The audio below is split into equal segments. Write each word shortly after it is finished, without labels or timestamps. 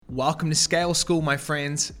Welcome to Scale School, my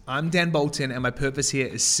friends. I'm Dan Bolton, and my purpose here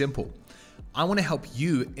is simple. I want to help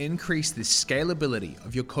you increase the scalability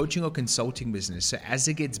of your coaching or consulting business so as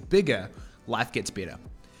it gets bigger, life gets better.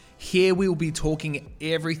 Here we will be talking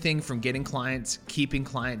everything from getting clients, keeping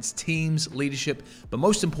clients, teams, leadership, but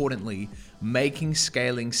most importantly, making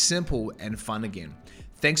scaling simple and fun again.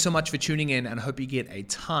 Thanks so much for tuning in, and I hope you get a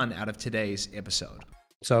ton out of today's episode.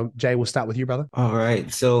 So Jay, we'll start with you, brother. All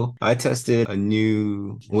right. So I tested a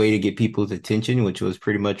new way to get people's attention, which was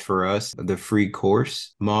pretty much for us, the free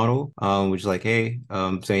course model, which is like, hey,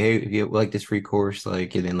 saying, hey, if you like this free course,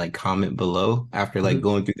 like, and then like comment below after like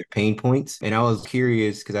going through their pain points. And I was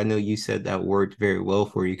curious because I know you said that worked very well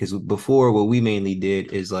for you, because before what we mainly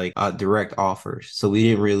did is like direct offers. So we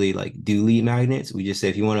didn't really like do lead magnets. We just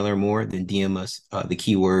said, if you want to learn more, then DM us the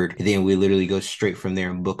keyword. And then we literally go straight from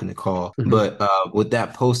there and book in the call. But with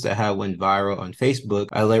that post that had went viral on Facebook,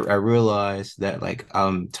 I realized that like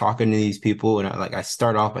I'm talking to these people, and I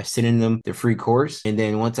start off by sending them the free course, and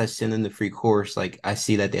then once I send them the free course, like I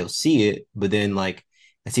see that they'll see it, but then like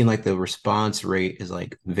it seemed like the response rate is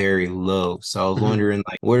like very low. So I was wondering,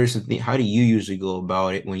 like, what are some things, how do you usually go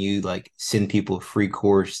about it when you like send people a free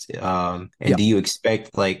course? And do you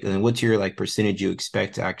expect like, and what's your like percentage you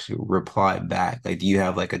expect to actually reply back? Like, do you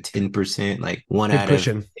have like a 10%, like one out of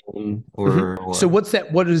 10, or So what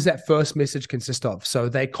does that first message consist of? So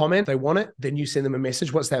they comment, they want it, then you send them a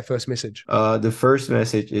message. What's that first message? The first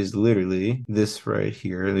message is literally this right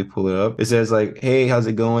here. Let me pull it up. It says like, hey, how's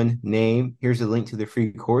it going? Name. Here's a link to the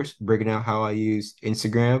free course breaking out how I use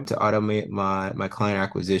Instagram to automate my client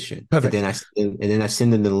acquisition. Perfect. And then I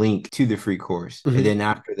send them the link to the free course. And then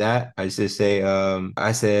after that, I just say,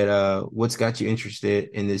 I said, what's got you interested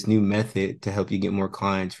in this new method to help you get more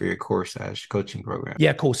clients for your course/coaching program?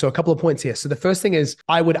 Yeah, cool. So a couple of points here. So the first thing is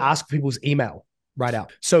I would ask for people's email right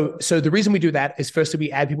out. So the reason we do that is firstly,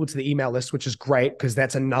 we add people to the email list, which is great because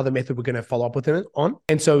that's another method we're going to follow up with them on.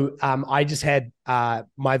 And so I just had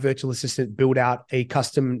my virtual assistant build out a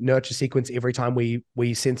custom nurture sequence every time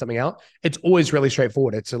we send something out. It's always really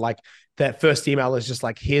straightforward. It's like that first email is just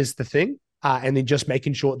like, here's the thing. And then just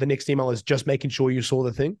making sure the next email is just making sure you saw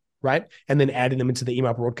the thing, right? And then adding them into the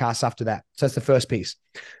email broadcast after that. So that's the first piece.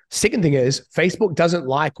 Second thing is Facebook doesn't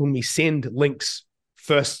like when we send links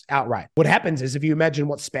first outright. What happens is, if you imagine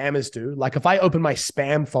what spammers do, like if I open my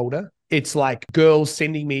spam folder, it's like girls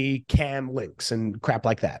sending me cam links and crap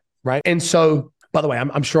like that, right? And so, by the way,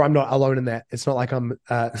 I'm sure I'm not alone in that. It's not like I'm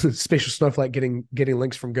special snowflake getting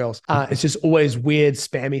links from girls. It's just always weird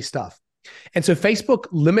spammy stuff. And so Facebook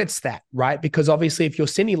limits that, right? Because obviously if you're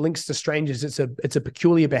sending links to strangers, it's a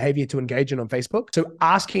peculiar behavior to engage in on Facebook. So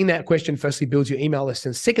asking that question firstly builds your email list,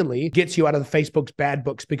 and secondly gets you out of the Facebook's bad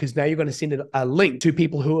books, because now you're going to send a link to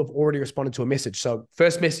people who have already responded to a message. So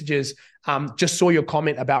first message is, just saw your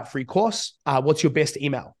comment about free course. What's your best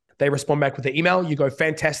email? They respond back with the email. You go,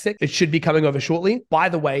 fantastic. It should be coming over shortly. By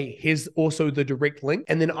the way, here's also the direct link.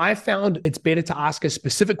 And then I found it's better to ask a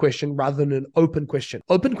specific question rather than an open question.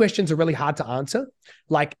 Open questions are really hard to answer.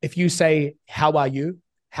 Like if you say, how are you?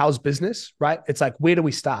 How's business, right? It's like, where do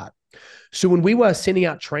we start? So when we were sending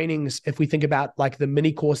out trainings, if we think about like the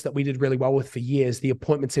mini course that we did really well with for years, the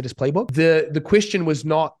Appointment Setters Playbook, the question was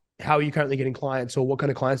not, how are you currently getting clients, or what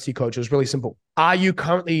kind of clients do you coach? It was really simple. Are you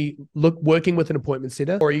currently working with an appointment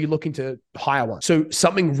setter, or are you looking to hire one? So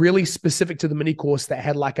something really specific to the mini course that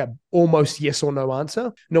had like a almost yes or no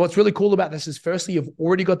answer. Now, what's really cool about this is firstly, you've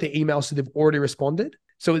already got the email, so they've already responded.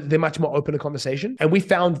 So they're much more open to conversation. And we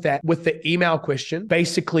found that with the email question,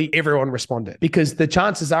 basically everyone responded, because the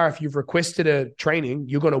chances are if you've requested a training,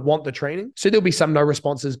 you're going to want the training. So there'll be some no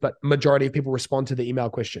responses, but majority of people respond to the email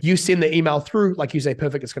question. You send the email through, like you say,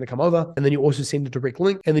 perfect, it's going to come over. And then you also send a direct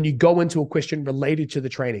link, and then you go into a question related to the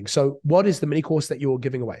training. So what is the mini course that you're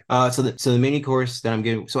giving away? So the mini course that I'm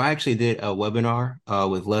giving, so I actually did a webinar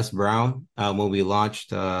with Les Brown when we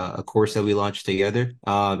launched a course that we launched together.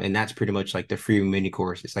 And that's pretty much like the free mini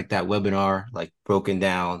course. It's like that webinar, like broken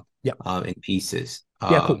down in pieces.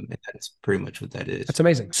 Cool. And that's pretty much what that is. That's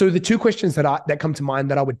amazing. So the two questions that come to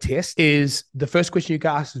mind that I would test is, the first question you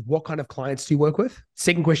can ask is, what kind of clients do you work with?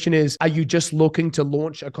 Second question is, are you just looking to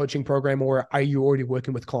launch a coaching program, or are you already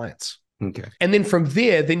working with clients? Okay. And then from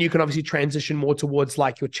there, then you can obviously transition more towards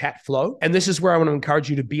like your chat flow. And this is where I want to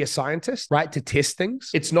encourage you to be a scientist, right? To test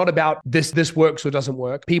things. It's not about this works or doesn't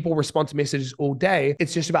work. People respond to messages all day.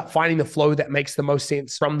 It's just about finding the flow that makes the most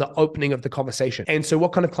sense from the opening of the conversation. And so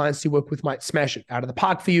what kind of clients do you work with might smash it out of the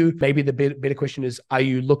park for you. Maybe the better question is, are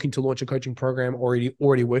you looking to launch a coaching program, or are you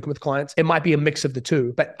already working with clients? It might be a mix of the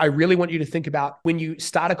two, but I really want you to think about when you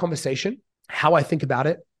start a conversation, how I think about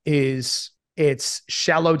it is it's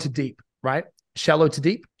shallow to deep, right? shallow to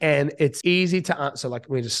deep, and it's easy to answer. Like,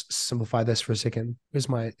 let me just simplify this for a second.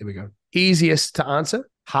 There we go. Easiest to answer,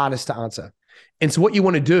 hardest to answer. And so what you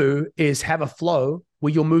want to do is have a flow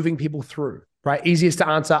where you're moving people through, right? Easiest to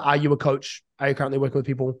answer, are you a coach? Are you currently working with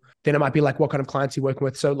people? Then it might be like, what kind of clients are you working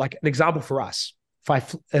with? So like an example for us,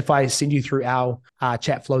 if I send you through our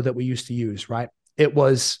chat flow that we used to use, right? It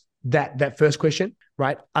was that first question,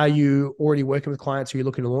 right? Are you already working with clients? Are you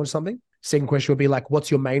looking to launch something? Second question would be like,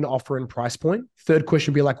 what's your main offer and price point? Third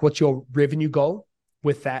question would be like, what's your revenue goal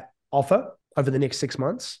with that offer over the next 6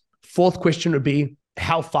 months? Fourth question would be,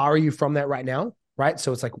 how far are you from that right now? Right?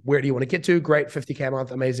 So it's like, where do you want to get to? Great, 50K a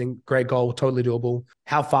month, amazing, great goal, totally doable.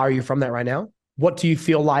 How far are you from that right now? What do you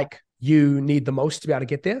feel like you need the most to be able to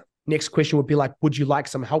get there? Next question would be like, would you like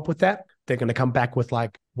some help with that? They're going to come back with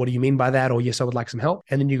like, what do you mean by that? Or yes, I would like some help.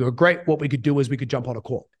 And then you go, great. What we could do is we could jump on a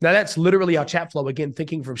call. Now that's literally our chat flow. Again,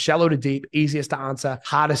 thinking from shallow to deep, easiest to answer,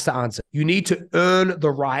 hardest to answer. You need to earn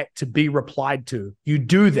the right to be replied to. You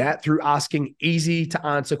do that through asking easy to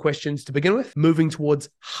answer questions to begin with, moving towards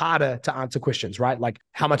harder to answer questions, right? Like,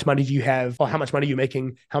 how much money do you have? Or how much money are you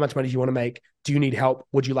making? How much money do you want to make? Do you need help?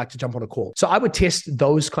 Would you like to jump on a call? So I would test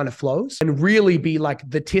those kind of flows and really be like,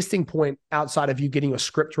 the testing point outside of you getting your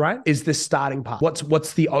script right is this starting part.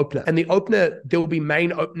 What's the opener? And the opener, there will be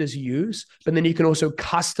main openers you use, but then you can also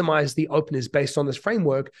customize the openers based on this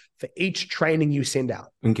framework for each training you send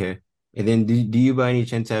out. Okay. And then do you by any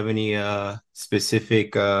chance have any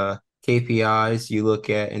specific KPIs you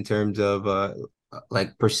look at in terms of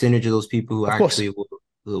like percentage of those people who actually will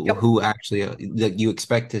Yep. who actually that you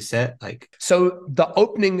expect to set? Like, so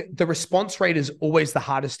the response rate is always the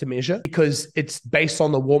hardest to measure because it's based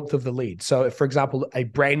on the warmth of the lead. So if, for example, a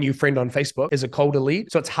brand new friend on Facebook is a colder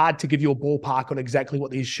lead, so it's hard to give you a ballpark on exactly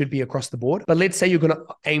what these should be across the board. But let's say you're going to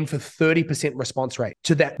aim for 30% response rate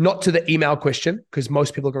to that, not to the email question, because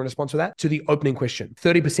most people are going to respond to that, to the opening question,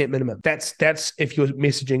 30% minimum. That's if you're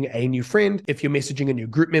messaging a new friend, if you're messaging a new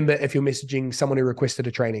group member, if you're messaging someone who requested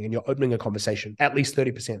a training and you're opening a conversation, at least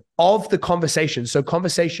 30% of the conversation. So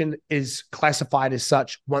conversation is classified as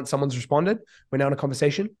such once someone's responded. We're now in a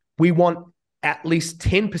conversation. We want at least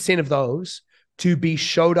 10% of those to be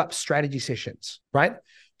showed up strategy sessions, right?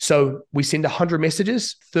 So we send 100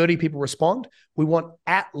 messages, 30 people respond. We want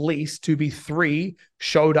at least to be 3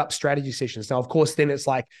 showed up strategy sessions. Now, of course, then it's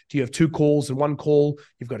like, do you have 2 calls and 1 call?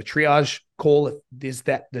 You've got a triage call. If there's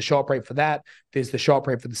the show up rate for that, there's the show up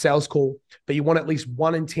rate for the sales call. But you want at least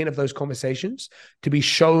 1 in 10 of those conversations to be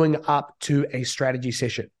showing up to a strategy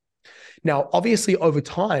session. Now, obviously, over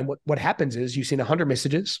time, what happens is you send 100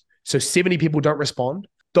 messages. So 70 people don't respond.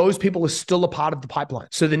 Those people are still a part of the pipeline.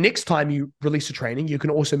 So the next time you release a training, you can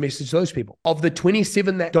also message those people. Of the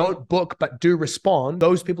 27 that don't book but do respond,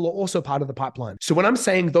 those people are also part of the pipeline. So when I'm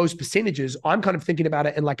saying those percentages, I'm kind of thinking about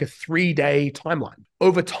it in like a 3-day timeline.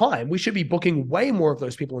 Over time, we should be booking way more of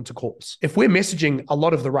those people into calls. If we're messaging a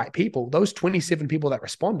lot of the right people, those 27 people that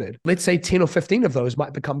responded, let's say 10 or 15 of those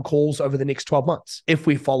might become calls over the next 12 months if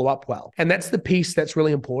we follow up well. And that's the piece that's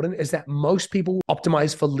really important, is that most people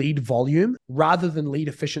optimize for lead volume rather than lead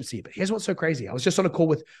efficiency. But here's what's so crazy. I was just on a call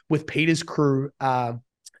with Peter's crew an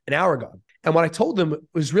hour ago. And what I told them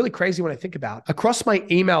was really crazy when I think about across my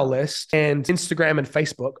email list and Instagram and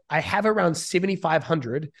Facebook, I have around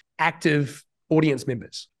 7,500 active audience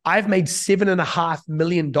members. I've made $7.5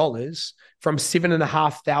 million from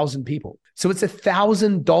 7,500 people. So it's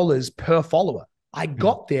 $1,000 per follower. I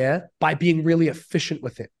got there by being really efficient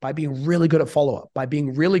with it, by being really good at follow-up, by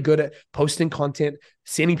being really good at posting content,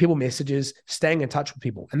 sending people messages, staying in touch with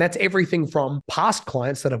people. And that's everything from past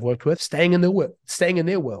clients that I've worked with, staying in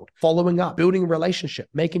their world, following up, building a relationship,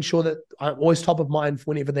 making sure that I'm always top of mind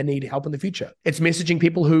whenever they need help in the future. It's messaging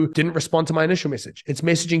people who didn't respond to my initial message. It's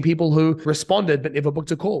messaging people who responded but never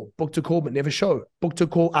booked a call but never showed, booked a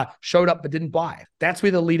call, showed up but didn't buy. That's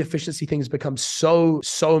where the lead efficiency things become so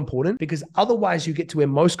important, because otherwise you get to where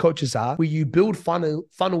most coaches are, where you build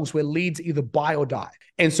funnels where leads either buy or die.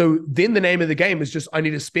 And so then the name of the game is just, I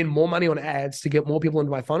need to spend more money on ads to get more people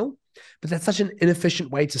into my funnel. But that's such an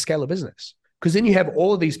inefficient way to scale a business, because then you have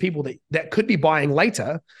all of these people that could be buying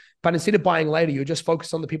later, but instead of buying later, you're just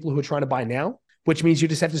focused on the people who are trying to buy now, which means you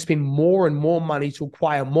just have to spend more and more money to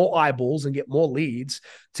acquire more eyeballs and get more leads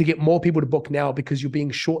to get more people to book now, because you're being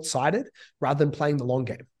short-sighted rather than playing the long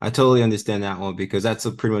game. I totally understand that one, because that's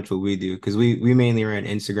pretty much what we do. Because we mainly run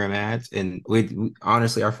Instagram ads, and we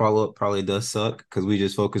honestly, our follow-up probably does suck because we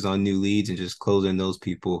just focus on new leads and just closing those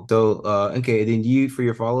people. So, okay, then for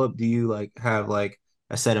your follow-up, do you like have like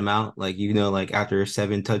a set amount? Like, like after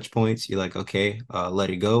 7 touch points, you're like, okay,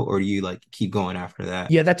 let it go, or do you like keep going after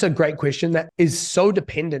that? Yeah, that's a great question. That is so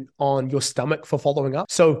dependent on your stomach for following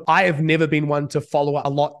up. So I have never been one to follow up a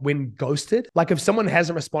lot when ghosted. Like if someone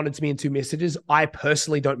hasn't responded to me in 2 messages, I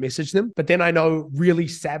personally don't message them. But then I know really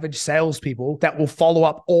savage salespeople that will follow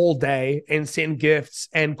up all day and send gifts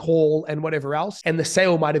and call and whatever else. And the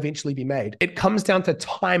sale might eventually be made. It comes down to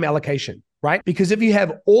time allocation, right? Because if you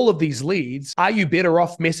have all of these leads, are you better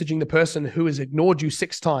off messaging the person who has ignored you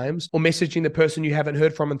 6 times or messaging the person you haven't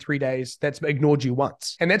heard from in 3 days that's ignored you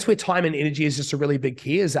once? And that's where time and energy is just a really big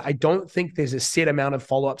key, is that I don't think there's a set amount of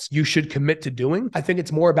follow-ups you should commit to doing. I think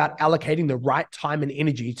it's more about allocating the right time and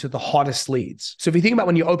energy to the hottest leads. So if you think about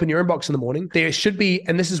when you open your inbox in the morning, there should be,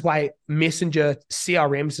 and this is why Messenger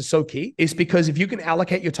CRMs are so key, is because if you can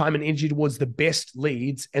allocate your time and energy towards the best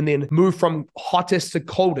leads and then move from hottest to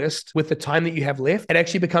coldest with the time that you have left, it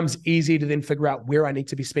actually becomes easy to then figure out where I need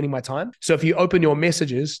to be spending my time. So if you open your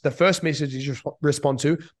messages, the first messages you respond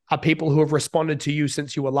to are people who have responded to you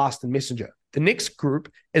since you were last in Messenger. The next group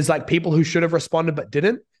is like people who should have responded but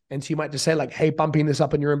didn't. And so you might just say like, hey, bumping this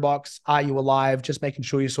up in your inbox. Are you alive? Just making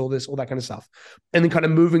sure you saw this, all that kind of stuff. And then kind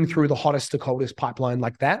of moving through the hottest to coldest pipeline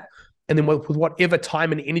like that. And then with whatever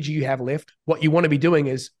time and energy you have left, what you want to be doing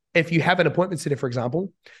is, if you have an appointment setter, for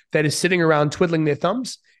example, that is sitting around twiddling their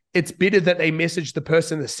thumbs, it's better that they message the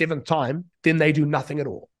person the 7th time than they do nothing at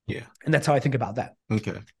all. Yeah. And that's how I think about that.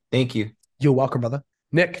 Okay. Thank you. You're welcome, brother.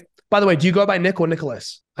 Nick, by the way, do you go by Nick or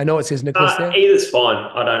Nicholas? I know it says Nicholas there. Either's fine.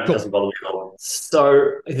 I don't, Cool. It doesn't bother me at all. So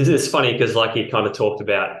it's funny because like you kind of talked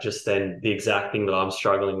about just then the exact thing that I'm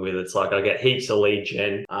struggling with. It's like I get heaps of lead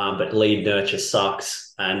gen, but lead nurture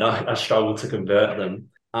sucks and I struggle to convert them.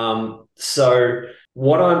 So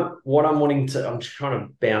what I'm wanting to, I'm just trying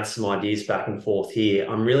to bounce some ideas back and forth here.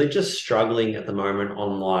 I'm really just struggling at the moment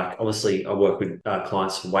on like, obviously I work with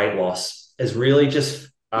clients for weight loss, is really just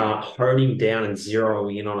honing down and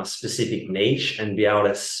zeroing in on a specific niche and be able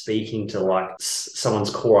to speaking to like someone's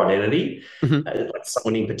core identity, like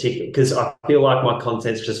someone in particular, because I feel like my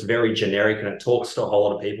content's just very generic and it talks to a whole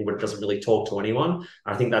lot of people, but it doesn't really talk to anyone.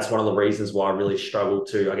 I think that's one of the reasons why I really struggle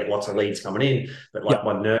I get lots of leads coming in, but like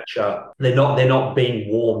my nurture, they're not being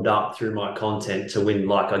warmed up through my content to when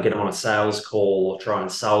like I get them on a sales call or try and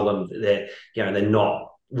sell them, they're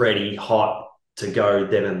not ready, hot to go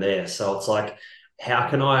then and there. So it's like, how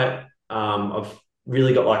can I've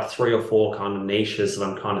really got like 3 or 4 kind of niches that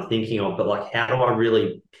I'm kind of thinking of, but like, how do I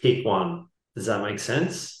really pick one? Does that make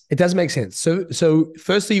sense? It does make sense. So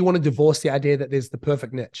firstly, you want to divorce the idea that there's the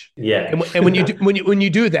perfect niche. Yeah. And when you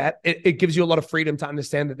do that, it gives you a lot of freedom to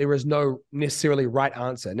understand that there is no necessarily right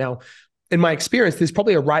answer. Now, in my experience, there's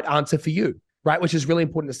probably a right answer for you, right? Which is really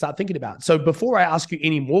important to start thinking about. So before I ask you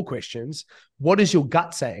any more questions, what is your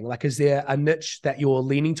gut saying? Like, is there a niche that you're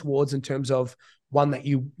leaning towards in terms of one that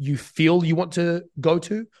you feel you want to go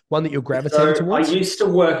to, one that you're gravitating towards? I used to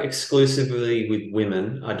work exclusively with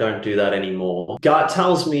women. I don't do that anymore. Gut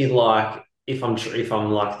tells me like if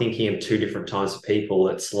I'm like thinking of 2 different types of people,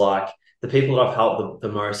 it's like the people that I've helped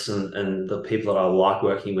the most and the people that I like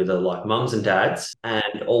working with are like mums and dads,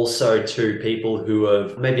 and also to people who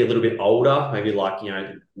are maybe a little bit older, maybe like,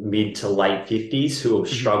 mid to late 50s, who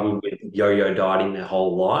have struggled with yo-yo dieting their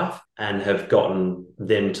whole life and have gotten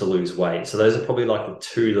them to lose weight. So those are probably like the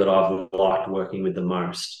 2 that I've liked working with the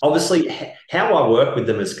most. Obviously, how I work with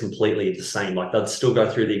them is completely the same. Like they'd still go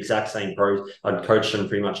through the exact same I'd coach them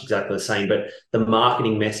pretty much exactly the same, but the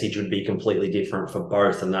marketing message would be completely different for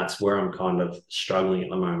both. And that's where I'm kind of struggling at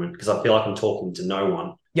the moment because I feel like I'm talking to no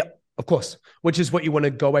one. Yep, of course, which is what you want to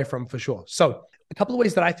go away from for sure. So a couple of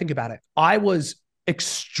ways that I think about it. I was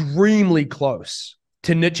extremely close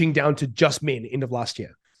to niching down to just men end of last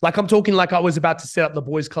year. Like I'm talking like I was about to set up the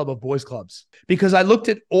boys club of boys clubs because I looked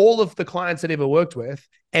at all of the clients I'd ever worked with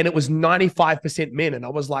and it was 95% men. And I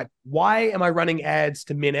was like, why am I running ads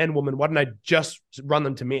to men and women? Why don't I just run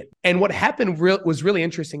them to men? And what happened was really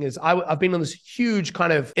interesting is I've been on this huge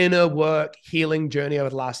kind of inner work healing journey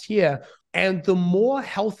over the last year. And the more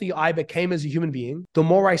healthy I became as a human being, the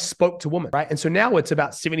more I spoke to women, right? And so now it's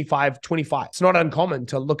about 75-25. It's not uncommon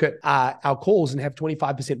to look at our calls and have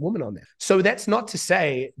 25% women on there. So that's not to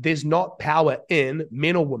say there's not power in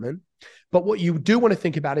men or women. But what you do want to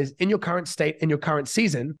think about is in your current state, in your current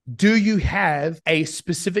season, do you have a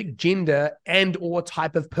specific gender and or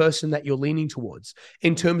type of person that you're leaning towards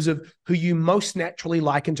in terms of who you most naturally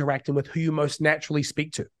like interacting with, who you most naturally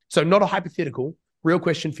speak to? So not a hypothetical. Real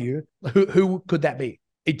question for you. Who could that be?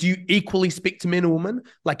 Do you equally speak to men or women?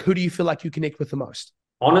 Like, who do you feel like you connect with the most?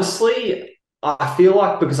 Honestly, I feel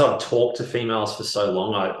like because I've talked to females for so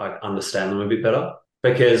long, I understand them a bit better.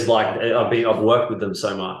 because like I've worked with them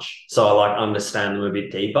so much, so I like understand them a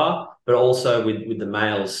bit deeper. But also with the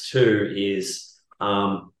males too is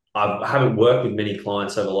I haven't worked with many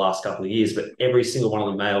clients over the last couple of years, but every single one of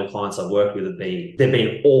the male clients I've worked with they've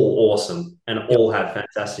been all awesome and all had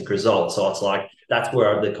fantastic results. So it's like that's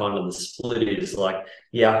where the kind of the split is. Like,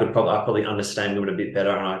 yeah, I probably understand women a bit better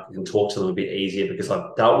and I can talk to them a bit easier because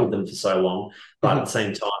I've dealt with them for so long. But at the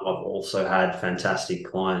same time, I've also had fantastic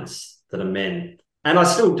clients that are men. And I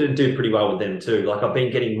still do pretty well with them too. Like I've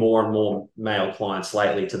been getting more and more male clients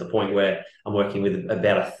lately to the point where I'm working with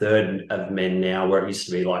about a third of men now, where it used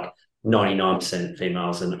to be like 99%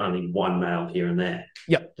 females and only one male here and there.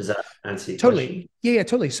 Yep. Does that answer your Totally. question? Yeah,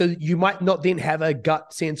 totally. So you might not then have a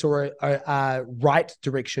gut sense or a right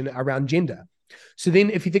direction around gender. So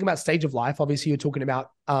then if you think about stage of life, obviously you're talking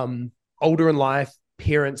about older in life,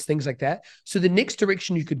 parents, things like that. So the next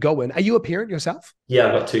direction you could go in, are you a parent yourself? Yeah,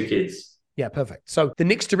 I've got 2 kids. Yeah, perfect. So the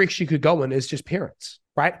next direction you could go in is just parents,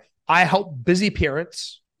 right? I help busy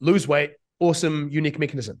parents lose weight. Awesome, unique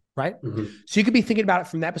mechanism, right? Mm-hmm. So you could be thinking about it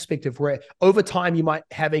from that perspective where over time you might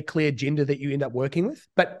have a clear gender that you end up working with,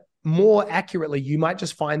 but more accurately, you might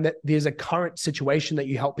just find that there's a current situation that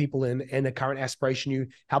you help people in and a current aspiration you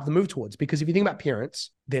help them move towards. Because if you think about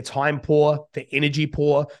parents, they're time poor, they're energy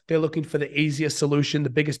poor, they're looking for the easiest solution, the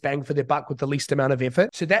biggest bang for their buck with the least amount of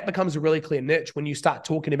effort. So that becomes a really clear niche when you start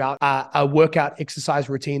talking about a workout exercise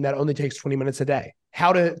routine that only takes 20 minutes a day.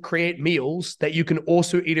 How to create meals that you can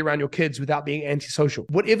also eat around your kids without being antisocial.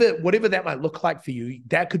 Whatever that might look like for you,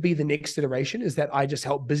 that could be the next iteration, is that I just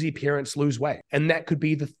help busy parents lose weight. And that could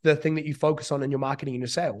be the thing that you focus on in your marketing and your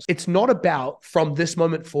sales. It's not about, from this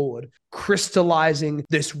moment forward, crystallizing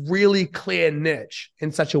this really clear niche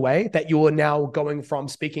in such a way that you are now going from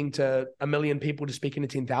speaking to 1 million people to speaking to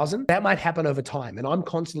 10,000. That might happen over time. And I'm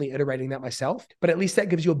constantly iterating that myself, but at least that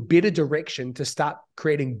gives you a better direction to start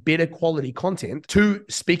creating better quality content to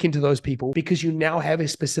speaking to those people, because you now have a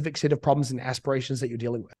specific set of problems and aspirations that you're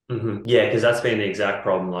dealing with. Mm-hmm. Yeah, because that's been the exact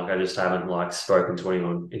problem. Like I just haven't like spoken to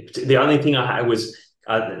anyone. The only thing I had was,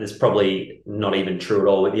 it's probably not even true at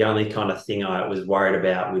all. But the only kind of thing I was worried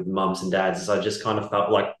about with mums and dads is I just kind of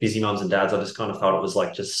felt like busy mums and dads. I just kind of felt it was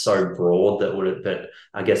like just so broad but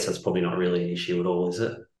I guess that's probably not really an issue at all, is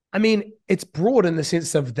it? I mean, it's broad in the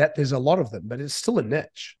sense of that there's a lot of them, but it's still a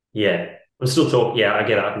niche. Yeah. I'm still talking. Yeah, I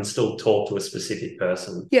get it. I can still talk to a specific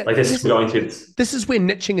person. Yeah, like this is going through this. This is where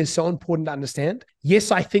niching is so important to understand. Yes,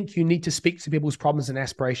 I think you need to speak to people's problems and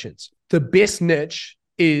aspirations. The best niche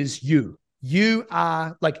is you. You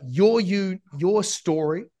are like your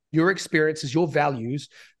story, your experiences, your values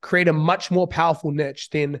create a much more powerful niche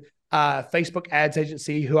than Facebook ads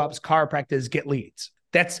agency who helps chiropractors get leads.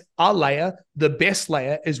 That's our layer. The best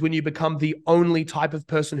layer is when you become the only type of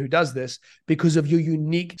person who does this because of your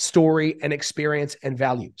unique story and experience and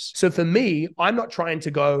values. So for me, I'm not trying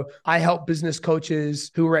to go, I help business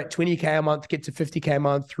coaches who are at 20K a month get to 50K a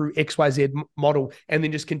month through XYZ model, and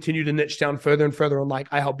then just continue to niche down further and further on like,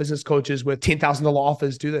 I help business coaches with $10,000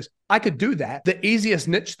 offers do this. I could do that. The easiest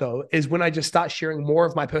niche though is when I just start sharing more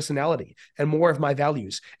of my personality and more of my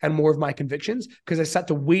values and more of my convictions, because I start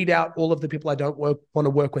to weed out all of the people I don't want to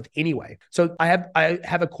work with anyway. So I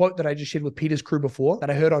have a quote that I just shared with Peter's crew before that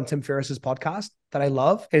I heard on Tim Ferriss's podcast that I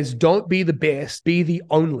love, is don't be the best, be the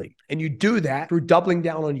only. And you do that through doubling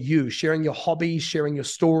down on you, sharing your hobbies, sharing your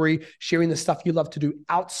story, sharing the stuff you love to do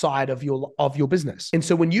outside of your business. And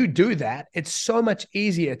so when you do that, it's so much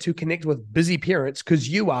easier to connect with busy parents because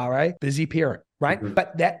you are a busy parent. Right. Mm-hmm.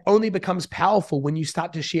 But that only becomes powerful when you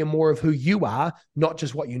start to share more of who you are, not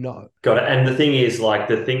just what you know. Got it. And the thing is, like,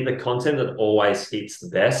 the content that always hits the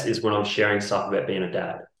best is when I'm sharing stuff about being a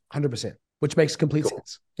dad. 100%, which makes complete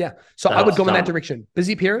sense. Yeah. So I would go in that direction.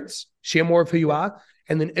 Busy parents, share more of who you are,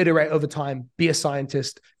 and then iterate over time, be a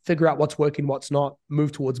scientist, figure out what's working, what's not,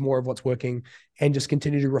 move towards more of what's working, and just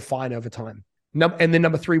continue to refine over time. And then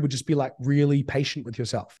number 3 would just be like really patient with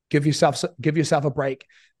yourself. Give yourself a break.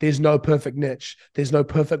 There's no perfect niche. There's no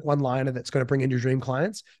perfect one-liner that's going to bring in your dream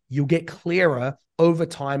clients. You'll get clearer over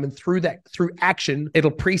time, and through action,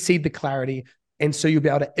 it'll precede the clarity. And so you'll be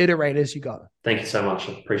able to iterate as you go. Thank you so much.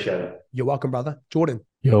 I appreciate it. You're welcome, brother. Jordan.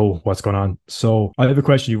 Yo, what's going on? So I have a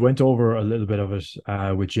question. You went over a little bit of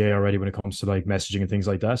it with Jay already when it comes to like messaging and things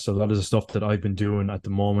like that. So a lot of the stuff that I've been doing at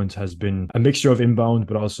the moment has been a mixture of inbound,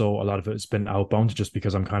 but also a lot of it's been outbound just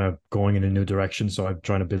because I'm kind of going in a new direction. So I'm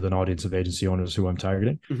trying to build an audience of agency owners who I'm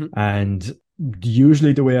targeting. Mm-hmm. And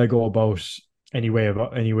usually the way I go about when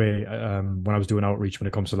I was doing outreach when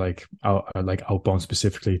it comes to like outbound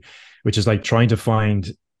specifically, which is like trying to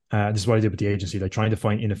find This is what I did with the agency, like trying to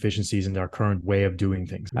find inefficiencies in their current way of doing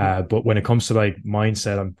things. But when it comes to like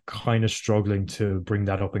mindset, I'm kind of struggling to bring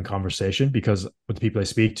that up in conversation because with the people I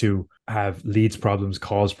speak to have leads problems,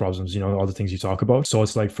 calls problems, all the things you talk about. So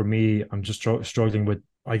it's like for me, I'm just struggling with,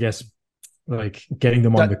 I guess, like getting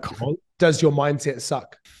them on the call. Does your mindset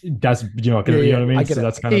suck? That's, you know what I mean? I get so it.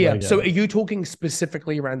 that's kind of like, So are you talking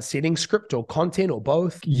specifically around setting script or content or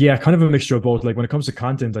both? Yeah, kind of a mixture of both. Like when it comes to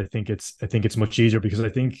content, I think it's much easier because I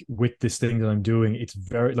think with this thing that I'm doing, it's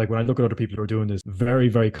very, like when I look at other people who are doing this, very,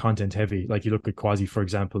 very content heavy. Like you look at Quasi, for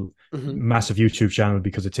example, massive YouTube channel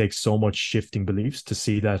because it takes so much shifting beliefs to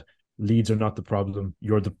see that leads are not the problem.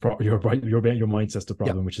 Your mindset's the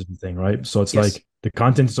problem, which is the thing, right? So it's like the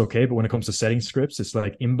content is okay, but when it comes to setting scripts, it's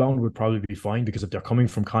like inbound would probably be fine because if they're coming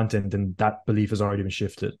from content, then that belief has already been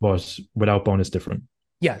shifted. But with outbound, it's different.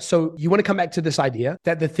 Yeah. So you want to come back to this idea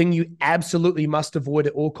that the thing you absolutely must avoid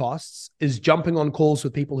at all costs is jumping on calls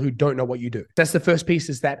with people who don't know what you do. That's the first piece,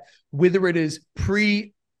 is that whether it is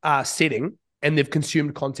pre-setting and they've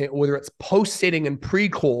consumed content, or whether it's post-setting and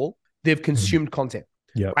pre-call, they've consumed content.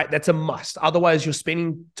 Yeah. Right. That's a must. Otherwise, you're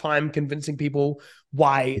spending time convincing people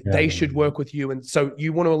why they should work with you. And so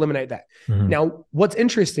you want to eliminate that. Now, what's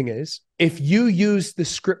interesting is if you use the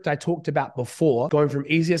script I talked about before, going from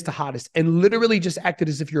easiest to hardest, and literally just acted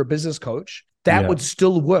as if you're a business coach, that would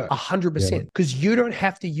still work 100%, because you don't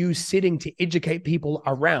have to use setting to educate people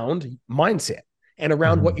around mindset and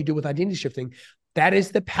around what you do with identity shifting. That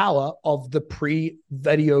is the power of the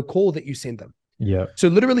pre-video call that you send them. Yeah. So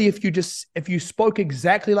literally, if you spoke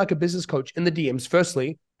exactly like a business coach in the DMs,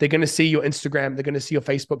 firstly, they're going to see your Instagram, they're going to see your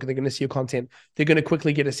Facebook, they're going to see your content. They're going to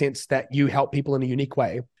quickly get a sense that you help people in a unique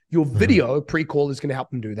way. Your video pre-call is going to help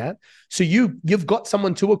them do that. So you've got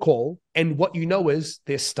someone to a call, and what you know is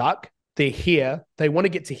they're stuck, they're here, they want to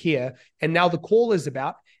get to here. And now the call is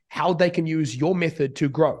about how they can use your method to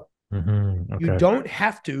grow. Okay. You don't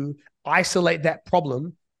have to isolate that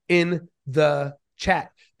problem in the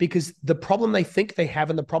chat, because the problem they think they have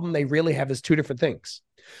and the problem they really have is two different things.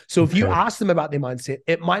 So if you ask them about their mindset,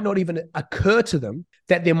 it might not even occur to them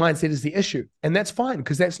that their mindset is the issue. And that's fine,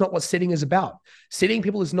 because that's not what setting is about. Setting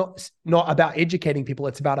people is not about educating people.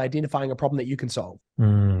 It's about identifying a problem that you can solve.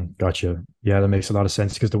 Gotcha. Yeah, that makes a lot of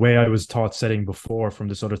sense, because the way I was taught setting before from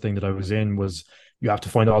this other thing that I was in was you have to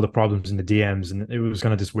find all the problems in the DMs, and it was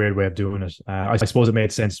kind of this weird way of doing it. I suppose it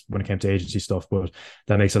made sense when it came to agency stuff, but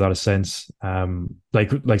that makes a lot of sense.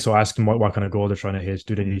 So ask them what kind of goal they're trying to hit.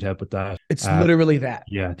 Do they need help with that? It's literally that.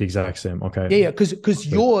 Yeah, the exact same. Okay. Yeah, because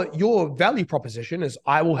your value proposition is,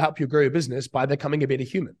 I will help you grow your business by becoming a better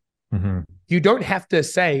human. You don't have to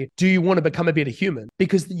say, do you want to become a better human?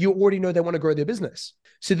 Because you already know they want to grow their business.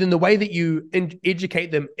 So then the way that you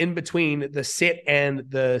educate them in between the set and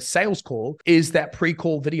the sales call is that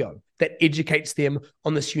pre-call video that educates them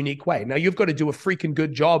on this unique way. Now, you've got to do a freaking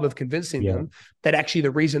good job of convincing them that actually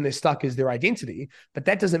the reason they're stuck is their identity, but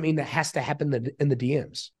that doesn't mean that has to happen in the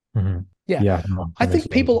DMs. I think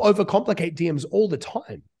people overcomplicate DMs all the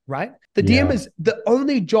time, right? The DM is, the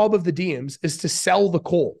only job of the DMs is to sell the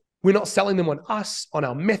call. We're not selling them on us, on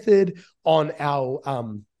our method, on our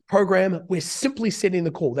program. We're simply setting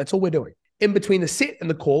the call. That's all we're doing. In between the set and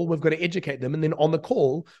the call, we've got to educate them. And then on the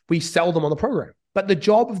call, we sell them on the program. But the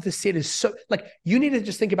job of the set is so, like, you need to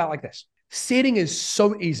just think about it like this. Setting is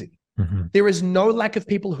so easy. There is no lack of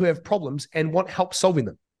people who have problems and want help solving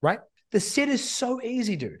them, right? The set is so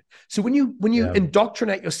easy, dude. So when you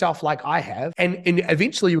indoctrinate yourself like I have, and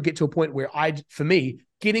eventually you'll get to a point where for me,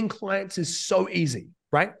 getting clients is so easy,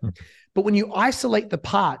 right? But when you isolate the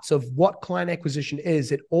parts of what client acquisition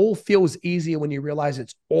is, it all feels easier when you realize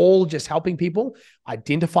it's all just helping people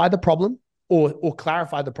identify the problem or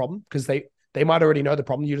clarify the problem, because they might already know the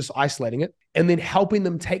problem. You're just isolating it, and then helping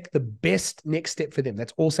them take the best next step for them.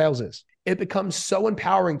 That's all sales is. It becomes so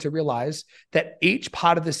empowering to realize that each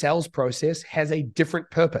part of the sales process has a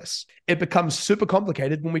different purpose. It becomes super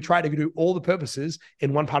complicated when we try to do all the purposes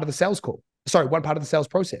in one part of the sales call. One part of the sales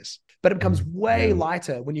process. But it becomes way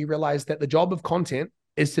lighter when you realize that the job of content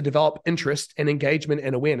is to develop interest and engagement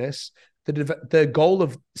and awareness. The goal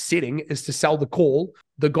of setting is to sell the call.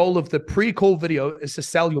 The goal of the pre-call video is to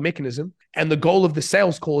sell your mechanism. And the goal of the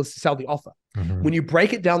sales call is to sell the offer. When you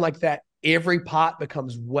break it down like that, every part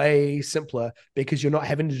becomes way simpler, because you're not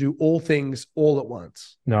having to do all things all at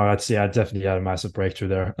once. No, that's, definitely had a massive breakthrough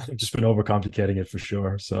there. I've just been overcomplicating it for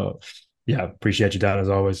sure. So yeah, appreciate you, Dan, as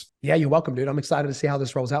always. Yeah, you're welcome, dude. I'm excited to see how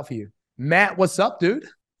this rolls out for you. Matt, what's up, dude?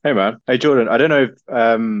 Hey, man. Hey, Jordan. I don't know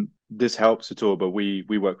if this helps at all, but we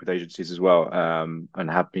work with agencies as well,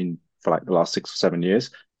 and have been for like the last 6 or 7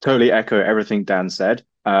 years. Totally echo everything Dan said.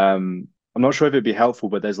 I'm not sure if it'd be helpful,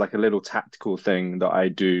 but there's like a little tactical thing that I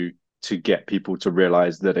do to get people to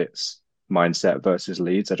realize that it's mindset versus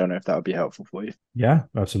leads. I don't know if that would be helpful for you. Yeah,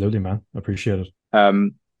 absolutely, man. Appreciate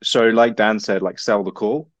it. So like Dan said, like sell the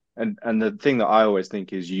call. And the thing that I always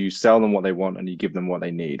think is you sell them what they want and you give them what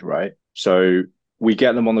they need, right? So we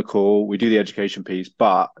get them on the call, we do the education piece,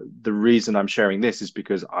 but the reason I'm sharing this is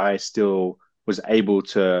because I still was able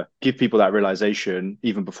to give people that realization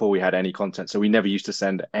even before we had any content. So we never used to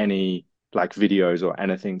send any like videos or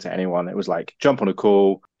anything to anyone. It was like, jump on a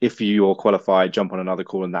call. If you're qualified, jump on another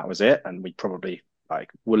call, and that was it. And we probably like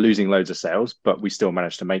we're losing loads of sales, but we still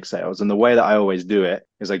managed to make sales. And the way that I always do it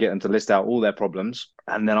is I get them to list out all their problems,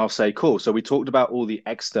 and then I'll say, cool. So we talked about all the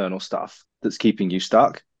external stuff that's keeping you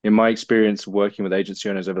stuck. In my experience working with agency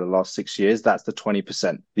owners over the last 6 years, that's the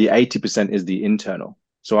 20%. The 80% is the internal.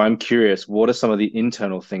 So I'm curious, what are some of the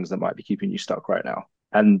internal things that might be keeping you stuck right now?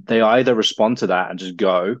 And they either respond to that and just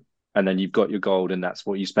go, and then you've got your gold, and that's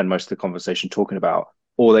what you spend most of the conversation talking about,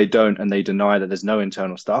 or they don't and they deny that there's no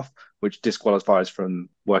internal stuff, which disqualifies from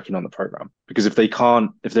working on the program. Because if they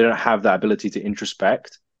don't have that ability to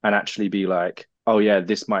introspect and actually be like, oh yeah,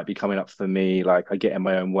 this might be coming up for me, like I get in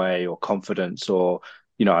my own way, or confidence, or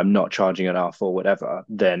I'm not charging enough or whatever,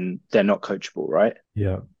 then they're not coachable, right?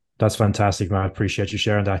 Yeah, that's fantastic, man. I appreciate you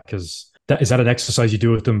sharing that, because is that an exercise you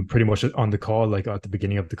do with them pretty much on the call, like at the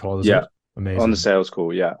beginning of the call? Is it? Amazing. On the sales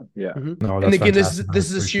call, yeah. Mm-hmm. No, and again, this fantastic.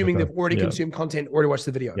 is assuming they've already consumed content, already watched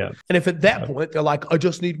the video. Yeah. And if at that point they're like, I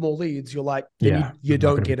just need more leads, you're like, then you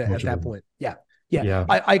don't get it at that point. Yeah.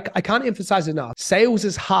 I can't emphasize enough. Sales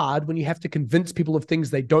is hard when you have to convince people of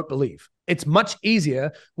things they don't believe. It's much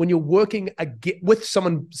easier when you're working with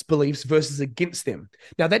someone's beliefs versus against them.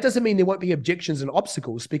 Now, that doesn't mean there won't be objections and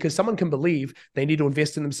obstacles, because someone can believe they need to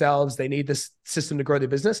invest in themselves, they need this system to grow their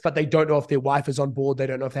business, but they don't know if their wife is on board, they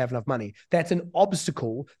don't know if they have enough money. That's an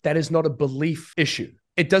obstacle. That is not a belief issue.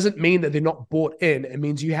 It doesn't mean that they're not bought in. It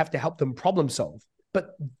means you have to help them problem solve.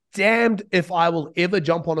 But damned if I will ever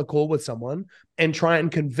jump on a call with someone and try and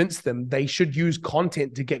convince them they should use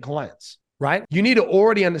content to get clients, right? You need to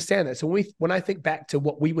already understand that. So when I think back to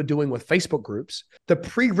what we were doing with Facebook groups, the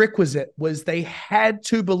prerequisite was they had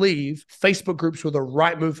to believe Facebook groups were the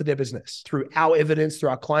right move for their business. Through our evidence, through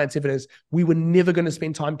our clients' evidence, we were never going to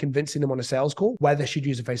spend time convincing them on a sales call why they should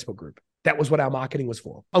use a Facebook group. That was what our marketing was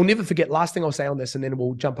for. I'll never forget, last thing I'll say on this, and then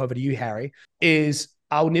we'll jump over to you, Harry, is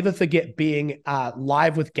I'll never forget being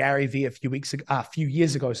live with Gary Vee a few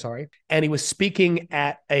years ago, and he was speaking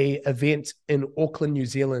at a event in Auckland, New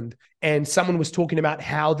Zealand, and someone was talking about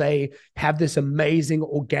how they have this amazing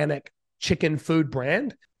organic chicken food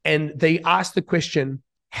brand, and they asked the question,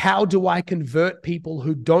 how do I convert people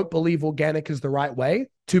who don't believe organic is the right way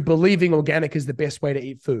to believing organic is the best way to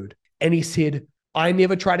eat food? And he said, I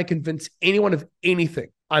never try to convince anyone of anything.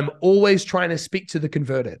 I'm always trying to speak to the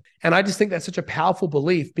converted. And I just think that's such a powerful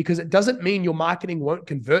belief, because it doesn't mean your marketing won't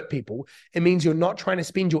convert people. It means you're not trying to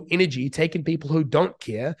spend your energy taking people who don't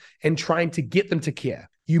care and trying to get them to care.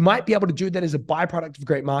 You might be able to do that as a byproduct of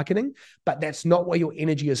great marketing, but that's not where your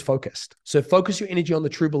energy is focused. So focus your energy on the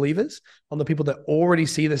true believers, on the people that already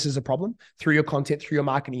see this as a problem through your content, through your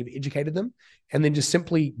marketing, you've educated them, and then just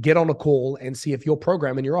simply get on a call and see if your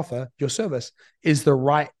program and your offer, your service is the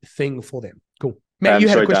right thing for them. Cool. Matt, you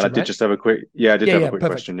had a question, Dan, I did just have a quick, I did have a quick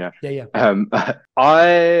perfect. question. Yeah. Yeah.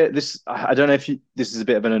 I don't know if this is a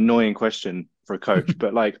bit of an annoying question for a coach,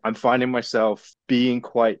 but like I'm finding myself being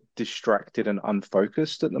quite distracted and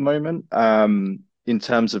unfocused at the moment. In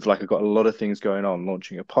terms of like, I've got a lot of things going on,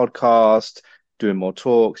 launching a podcast, doing more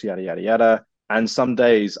talks, yada, yada, yada. And some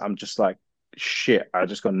days I'm just like, shit, I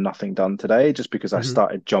just got nothing done today just because I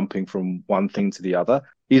started jumping from one thing to the other.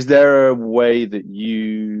 Is there a way that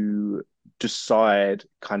you decide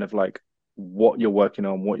kind of like what you're working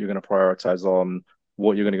on, what you're going to prioritize on,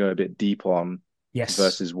 what you're going to go a bit deep on,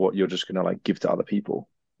 versus what you're just going to like give to other people?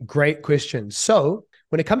 Great question. So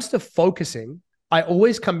when it comes to focusing, I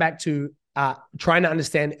always come back to trying to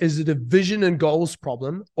understand, is it a vision and goals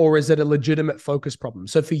problem, or is it a legitimate focus problem?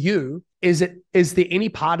 So for you, is there any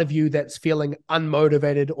part of you that's feeling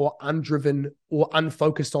unmotivated or undriven or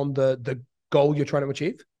unfocused on the goal you're trying to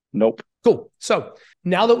achieve? Nope. Cool. So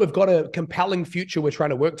now that we've got a compelling future we're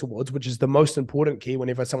trying to work towards, which is the most important key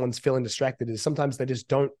whenever someone's feeling distracted, is sometimes they just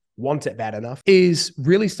don't want it bad enough, is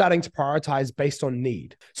really starting to prioritize based on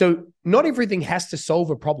need. So not everything has to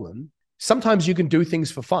solve a problem. Sometimes you can do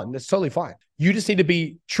things for fun. That's totally fine. You just need to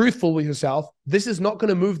be truthful with yourself. This is not going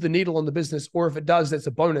to move the needle on the business, or if it does, that's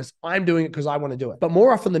a bonus. I'm doing it because I want to do it. But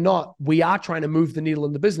more often than not, we are trying to move the needle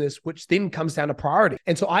in the business, which then comes down to priority.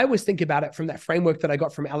 And so I always think about it from that framework that I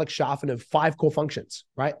got from Alex Sharfin of 5 core functions,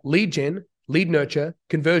 right? Lead gen, lead nurture,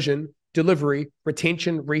 conversion, delivery,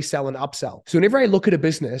 retention, resell, and upsell. So whenever I look at a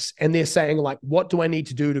business and they're saying like, what do I need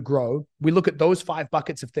to do to grow? We look at those 5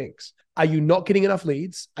 buckets of things. Are you not getting enough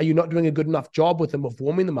leads? Are you not doing a good enough job with them of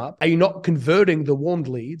warming them up? Are you not converting the warmed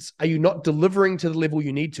leads? Are you not delivering to the level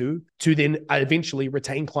you need to then eventually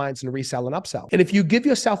retain clients and resell and upsell? And if you give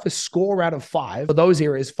yourself a score out of 5 for those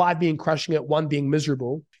areas, 5 being crushing it, 1 being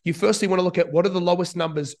miserable, you firstly want to look at what are the lowest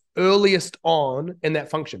numbers earliest on in that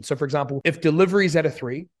function. So for example, if delivery is at a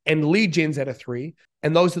 3 and lead gen's at a 3,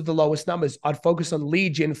 and those are the lowest numbers, I'd focus on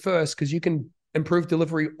lead gen first because you can improve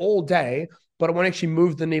delivery all day, but it won't actually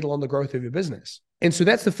move the needle on the growth of your business. And so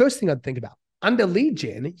that's the first thing I'd think about. Under lead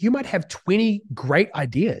gen, you might have 20 great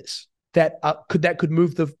ideas that could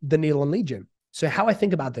move the needle on lead gen. So how I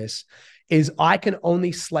think about this is I can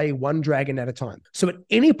only slay one dragon at a time. So at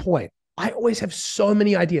any point, I always have so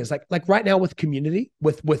many ideas. Like right now with community,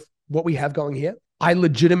 with what we have going here, I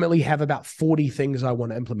legitimately have about 40 things I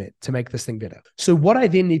want to implement to make this thing better. So what I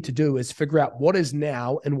then need to do is figure out what is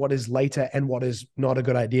now and what is later and what is not a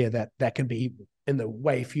good idea that can be in the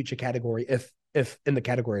way future category, if in the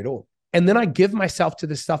category at all. And then I give myself to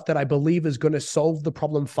the stuff that I believe is going to solve the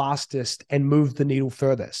problem fastest and move the needle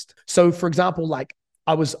furthest. So for example, like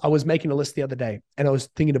I was making a list the other day and I was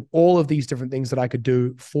thinking of all of these different things that I could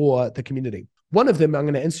do for the community. One of them I'm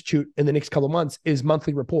going to institute in the next couple of months is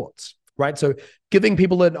monthly reports. Right. So giving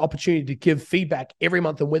people an opportunity to give feedback every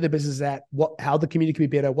month on where their business is at, how the community can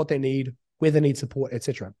be better, what they need, where they need support,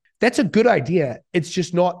 etc. That's a good idea. It's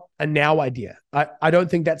just not a now idea. I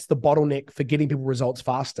don't think that's the bottleneck for getting people results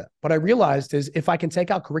faster. What I realized is if I can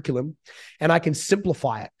take our curriculum and I can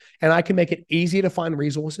simplify it and I can make it easier to find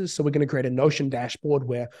resources. So we're going to create a Notion dashboard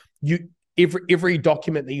where every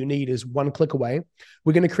document that you need is one click away.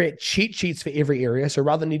 We're going to create cheat sheets for every area. So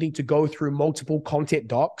rather than needing to go through multiple content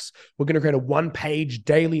docs, we're going to create a 1-page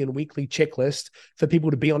daily and weekly checklist for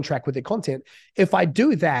people to be on track with their content. If I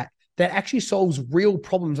do that, that actually solves real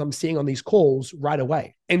problems I'm seeing on these calls right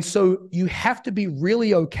away. And so you have to be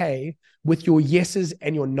really okay with your yeses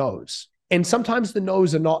and your nos. And sometimes the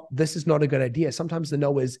no's are not, this is not a good idea. Sometimes the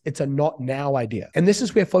no is, it's a not now idea. And this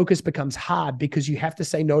is where focus becomes hard because you have to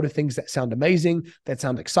say no to things that sound amazing, that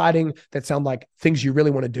sound exciting, that sound like things you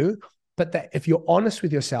really want to do. But that if you're honest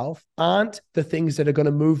with yourself, aren't the things that are going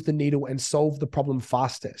to move the needle and solve the problem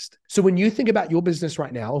fastest. So when you think about your business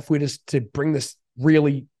right now, if we're just to bring this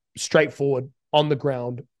really straightforward, on the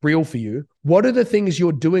ground, real for you, what are the things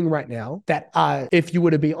you're doing right now that are, if you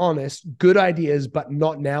were to be honest, good ideas, but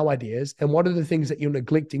not now ideas? And what are the things that you're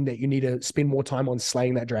neglecting that you need to spend more time on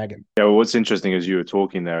slaying that dragon? Yeah, well, what's interesting as you were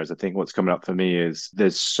talking there is I think what's coming up for me is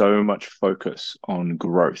there's so much focus on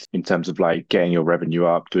growth in terms of like getting your revenue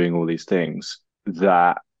up, doing all these things,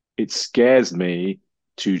 that it scares me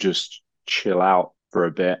to just chill out for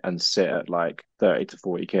a bit and sit at like 30 to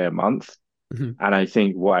 40K a month. Mm-hmm. And I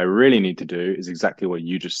think what I really need to do is exactly what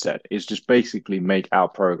you just said, is just basically make our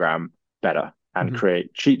program better and mm-hmm.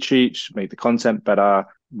 create cheat sheets, make the content better.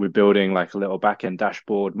 We're building like a little back-end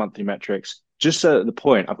dashboard, monthly metrics. Just so at the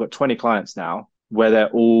point, I've got 20 clients now where they're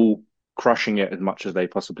all crushing it as much as they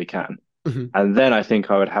possibly can. Mm-hmm. And then I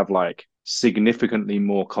think I would have like significantly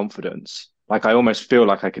more confidence. Like I almost feel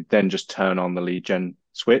like I could then just turn on the lead gen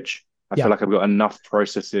switch. I feel like I've got enough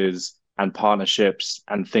processes and partnerships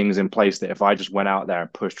and things in place that if I just went out there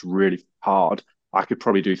and pushed really hard, I could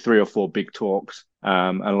probably do 3 or 4 big talks.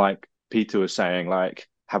 And like Peter was saying, like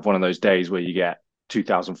have one of those days where you get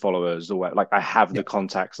 2,000 followers or what. Like I have the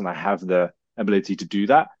contacts and I have the ability to do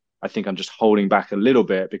that. I think I'm just holding back a little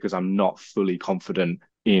bit because I'm not fully confident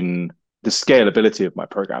in the scalability of my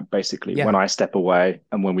program. Basically, when I step away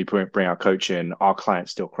and when we bring our coach in, our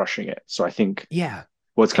client's still crushing it. So I think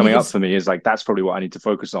what's coming up for me is like, that's probably what I need to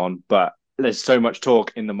focus on. But there's so much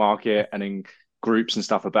talk in the market and in groups and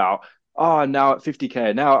stuff about, oh, now at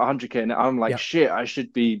 50K, now at 100K. And I'm like, shit, I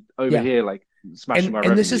should be over here, like smashing my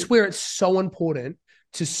revenue. And this is where it's so important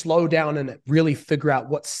to slow down and really figure out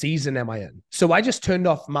what season am I in. So I just turned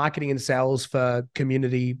off marketing and sales for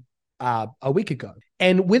community a week ago.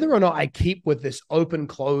 And whether or not I keep with this open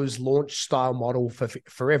close launch style model for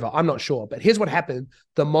forever, I'm not sure. But here's what happened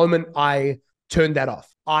the moment I turned that off.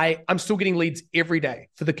 I'm still getting leads every day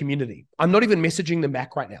for the community. I'm not even messaging them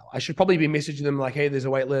back right now. I should probably be messaging them like, hey, there's a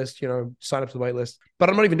wait list, sign up to the wait list. But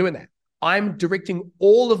I'm not even doing that. I'm directing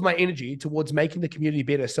all of my energy towards making the community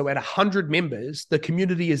better. So at 100 members, the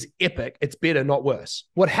community is epic. It's better, not worse.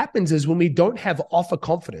 What happens is when we don't have offer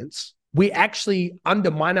confidence, we actually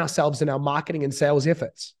undermine ourselves in our marketing and sales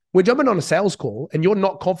efforts. We're jumping on a sales call and you're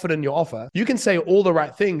not confident in your offer. You can say all the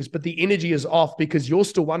right things, but the energy is off because you're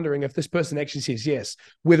still wondering if this person actually says yes,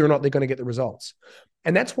 whether or not they're going to get the results.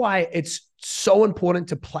 And that's why it's so important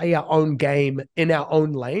to play our own game in our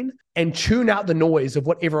own lane and tune out the noise of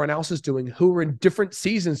what everyone else is doing who are in different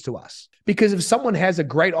seasons to us. Because if someone has a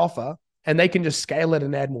great offer and they can just scale it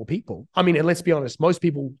and add more people. I mean, and let's be honest, most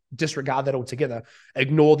people disregard that altogether,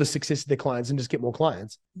 ignore the success of their clients and just get more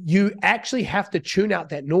clients. You actually have to tune out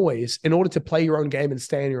that noise in order to play your own game and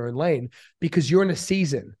stay in your own lane because you're in a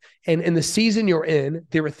season. And in the season you're in,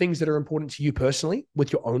 there are things that are important to you personally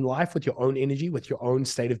with your own life, with your own energy, with your own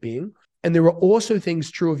state of being. And there are also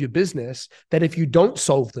things true of your business that if you don't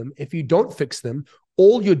solve them, if you don't fix them,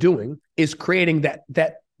 all you're doing is creating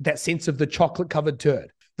that sense of the chocolate covered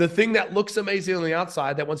turd. The thing that looks amazing on the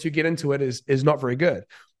outside that once you get into it is not very good.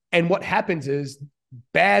 And what happens is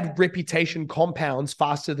bad reputation compounds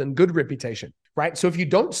faster than good reputation, right? So if you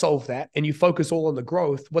don't solve that and you focus all on the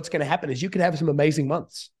growth, what's going to happen is you could have some amazing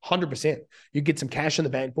months, 100%. You get some cash in the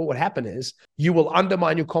bank, but what happen is you will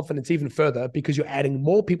undermine your confidence even further because you're adding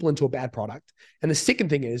more people into a bad product. And the second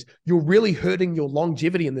thing is you're really hurting your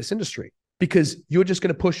longevity in this industry, because you're just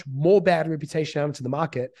going to push more bad reputation out into the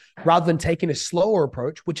market rather than taking a slower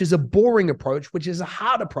approach, which is a boring approach, which is a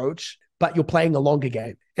hard approach, but you're playing a longer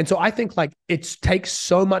game. And so I think like it takes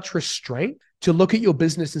so much restraint to look at your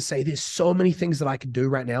business and say, there's so many things that I can do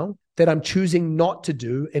right now that I'm choosing not to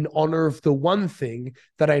do in honor of the one thing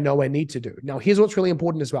that I know I need to do. Now, here's what's really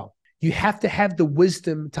important as well. You have to have the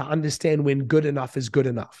wisdom to understand when good enough is good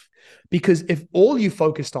enough. Because if all you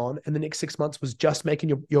focused on in the next 6 months was just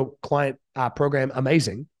making your client program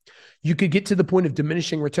amazing, you could get to the point of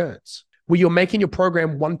diminishing returns where you're making your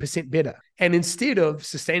program 1% better. And instead of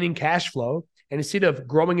sustaining cash flow and instead of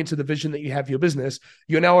growing into the vision that you have for your business,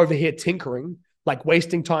 you're now over here tinkering, like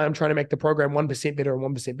wasting time trying to make the program 1% better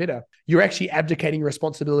and 1% better. You're actually abdicating your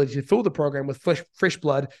responsibility to fill the program with fresh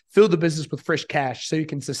blood, fill the business with fresh cash so you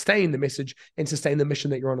can sustain the message and sustain the mission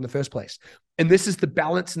that you're on in the first place. And this is the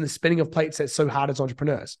balance and the spinning of plates that's so hard as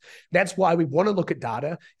entrepreneurs. That's why we want to look at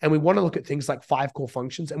data and we want to look at things like 5 core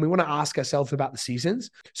functions and we want to ask ourselves about the seasons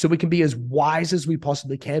so we can be as wise as we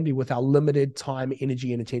possibly can be with our limited time,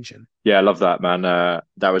 energy, and attention. Yeah, I love that, man.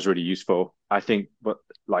 That was really useful. I think, but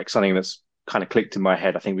like something that's kind of clicked in my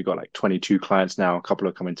head. I think we got like 22 clients now, a couple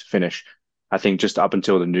are coming to finish. I think just up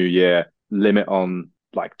until the new year, limit on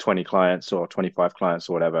like 20 clients or 25 clients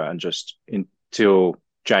or whatever, and just until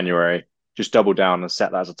January, just double down and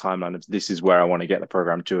set that as a timeline of this is where I want to get the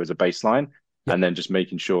program to as a baseline. Yep. And then just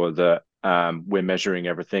making sure that we're measuring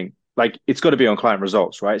everything. Like it's got to be on client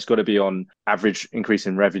results, right? It's got to be on average increase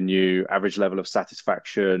in revenue, average level of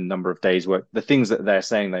satisfaction, number of days work, the things that they're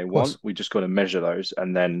saying they want. We just got to measure those.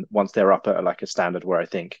 And then once they're up at like a standard where I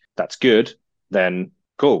think that's good, then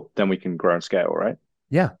cool. Then we can grow and scale, right?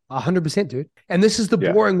 Yeah, 100%, dude. And this is the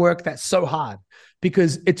boring work that's so hard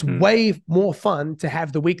because it's way more fun to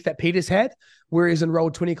have the week that Peter's had, where he's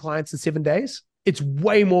enrolled 20 clients in 7 days. It's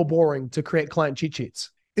way more boring to create client cheat sheets.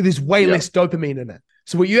 There's way less dopamine in it.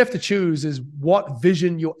 So what you have to choose is what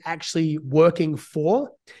vision you're actually working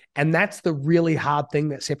for. And that's the really hard thing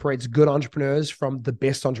that separates good entrepreneurs from the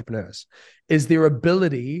best entrepreneurs is their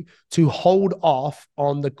ability to hold off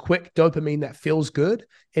on the quick dopamine that feels good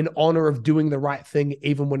in honor of doing the right thing,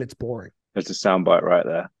 even when it's boring. There's a soundbite right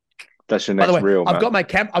there. That's your next By the way, reel, man. I've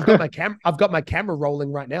got my camera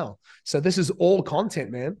rolling right now. So this is all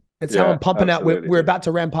content, man. It's how I'm pumping out. We're about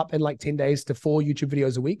to ramp up in like 10 days to 4 YouTube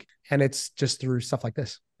videos a week. And it's just through stuff like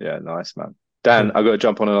this. Yeah, nice, man. Dan, I've got to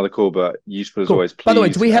jump on another call, but useful as always. Please, by the way,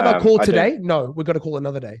 do we have our call today? No, we've got to call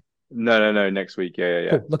another day. No, next week. Yeah.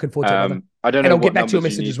 Cool. Looking forward to it. I don't know I'll what get back to your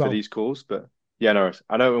numbers you message need as well for these calls, but yeah, no,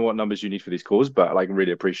 I don't know what numbers you need for these calls, but like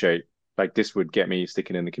really appreciate, like this would get me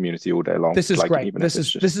sticking in the community all day long. This is like, great. This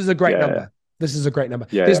is a great number. Yeah. This is a great number.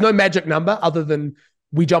 Yeah, There's no magic number other than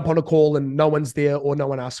we jump on a call and no one's there or no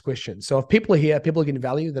one asks questions. So if people are here, people are getting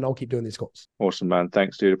value, then I'll keep doing these calls. Awesome, man.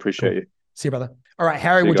 Thanks, dude. Appreciate you. See you, brother. All right,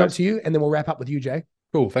 Harry, we'll jump to you and then we'll wrap up with you, Jay.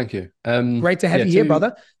 Cool. Thank you. Great to have you here,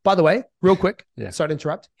 brother. By the way, real quick, sorry to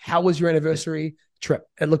interrupt. How was your anniversary trip?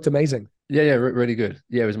 It looked amazing. Yeah, really good.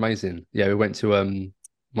 Yeah, it was amazing. Yeah, we went to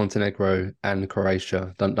Montenegro and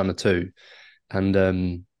Croatia, done the two.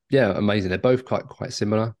 And yeah, amazing. They're both quite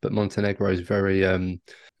similar, but Montenegro is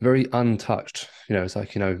very untouched. You know, it's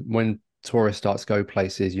like, you know, when tourists start to go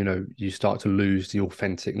places, you know, you start to lose the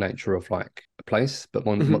authentic nature of like a place. But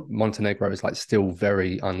Montenegro is like still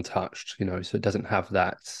very untouched, you know, so it doesn't have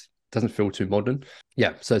that, doesn't feel too modern.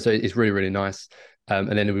 Yeah, so it's really, really nice. And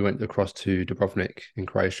then we went across to Dubrovnik in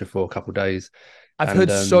Croatia for a couple of days. I've And,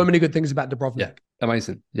 heard so many good things about Dubrovnik. Yeah,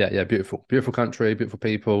 amazing. Yeah, beautiful country, beautiful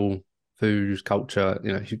people, food, culture.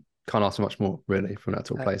 You know, you can't ask for much more really from that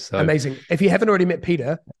sort of place. So amazing. If you haven't already met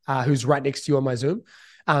Peter, who's right next to you on my Zoom,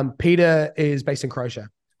 Peter is based in Croatia.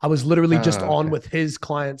 I was literally just on with his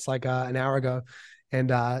clients like an hour ago, and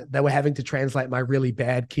they were having to translate my really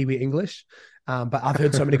bad Kiwi English. But I've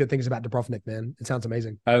heard so many good things about Dubrovnik, man. It sounds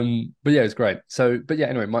amazing. But yeah, it's great. So, but yeah,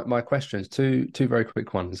 anyway, my questions, two very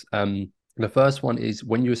quick ones. The first one is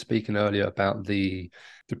when you were speaking earlier about the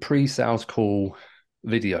pre-sales call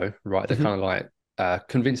video, right? That kind of like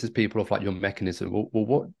convinces people of like your mechanism. Well,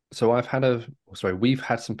 what? So we've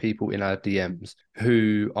had some people in our DMs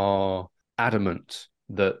who are adamant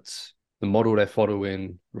that the model they're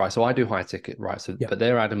following, right? So I do high ticket, right? So, but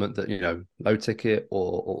they're adamant that, you know, low ticket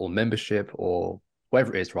or membership or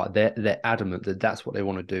whatever it is, right? They're adamant that that's what they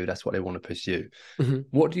want to do. That's what they want to pursue.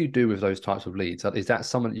 What do you do with those types of leads? Is that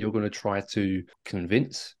someone that you're going to try to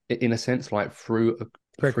convince in a sense, like through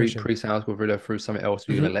a pre-sales call video, through something else?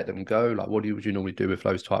 You're going to let them go? Like, would you normally do with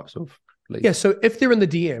those types of leads? Yeah. So if they're in the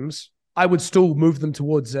DMs, I would still move them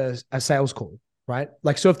towards a sales call, right?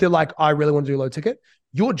 Like, so if they're like, I really want to do low ticket,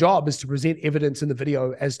 your job is to present evidence in the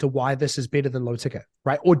video as to why this is better than low ticket,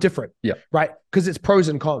 right? Or different, right? Because it's pros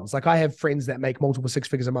and cons. Like I have friends that make multiple six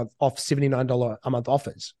figures a month off $79 a month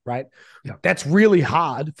offers, right? That's really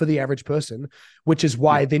hard for the average person, which is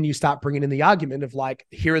why then you start bringing in the argument of like,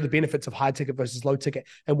 here are the benefits of high ticket versus low ticket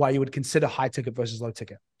and why you would consider high ticket versus low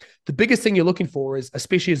ticket. The biggest thing you're looking for is,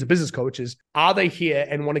 especially as a business coach, is are they here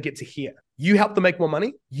and want to get to here? You help them make more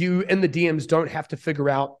money. You in the DMs don't have to figure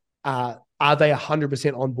out, are they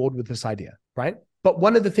 100% on board with this idea, right? But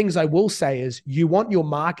one of the things I will say is you want your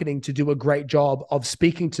marketing to do a great job of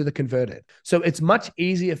speaking to the converted. So it's much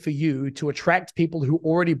easier for you to attract people who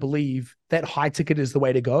already believe that high ticket is the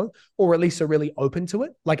way to go, or at least are really open to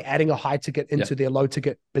it, like adding a high ticket into their low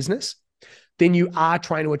ticket business, than you are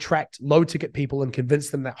trying to attract low ticket people and convince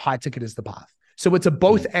them that high ticket is the path. So it's a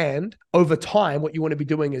both and. Over time, what you want to be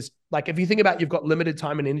doing is, like, if you think about, you've got limited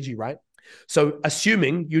time and energy, right? So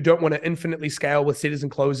assuming you don't want to infinitely scale with setters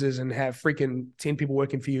and closers and have freaking 10 people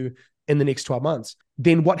working for you in the next 12 months,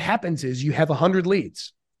 then what happens is you have 100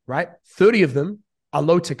 leads, right? 30 of them are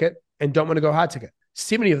low ticket and don't want to go high ticket.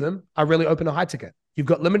 70 of them are really open to high ticket. You've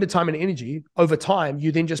got limited time and energy. Over time,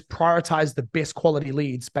 you then just prioritize the best quality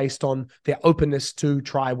leads based on their openness to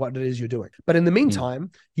try what it is you're doing. But in the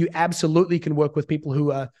meantime, you absolutely can work with people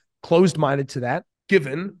who are closed-minded to that,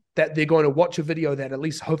 given that they're going to watch a video that at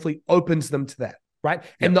least hopefully opens them to that, right?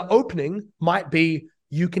 And the opening might be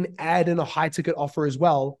you can add in a high ticket offer as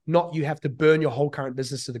well, not you have to burn your whole current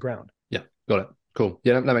business to the ground. Yeah, got it. Cool.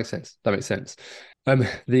 Yeah, that makes sense. That makes sense.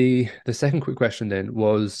 The second quick question then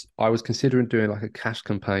was, I was considering doing like a cash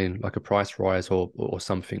campaign, like a price rise or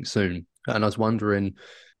something soon. And I was wondering,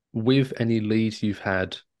 with any leads you've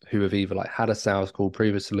had who have either like had a sales call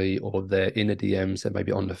previously or they're in the DMs and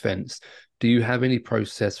maybe on the fence, do you have any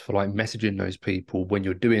process for like messaging those people when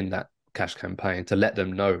you're doing that cash campaign to let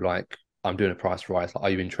them know, like, I'm doing a price rise, like, are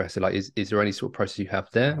you interested? Like, is there any sort of process you have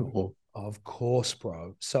there? Or of course,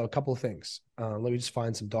 bro. So a couple of things. Let me just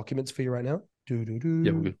find some documents for you right now.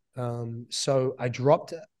 Yeah, we're good. So I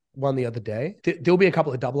dropped one the other day. There'll be a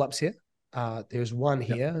couple of double ups here. There's one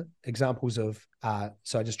here, examples of,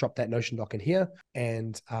 so I just dropped that Notion doc in here.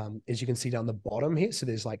 And as you can see down the bottom here, so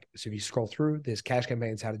there's like, so if you scroll through, there's cash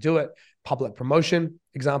campaigns, how to do it, public promotion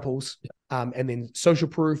examples, and then social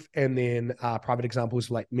proof, and then private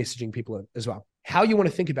examples like messaging people as well. How you want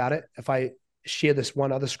to think about it, if I share this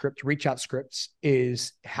one other script, reach out scripts,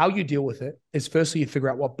 is how you deal with it is firstly you figure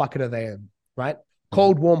out what bucket are they in, right?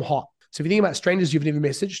 Cold, warm, hot. So if you think about strangers you've never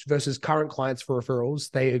messaged versus current clients for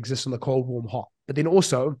referrals, they exist in the cold, warm, hot. But then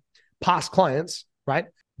also past clients, right?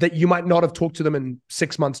 That you might not have talked to them in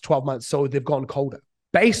 6 months, 12 months. So they've gone colder.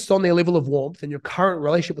 Based on their level of warmth and your current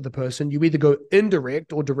relationship with the person, you either go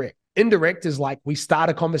indirect or direct. Indirect is like, we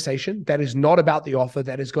start a conversation that is not about the offer,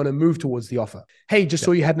 that is going to move towards the offer. Hey, just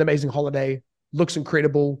saw you had an amazing holiday. Looks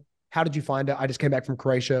incredible. How did you find it? I just came back from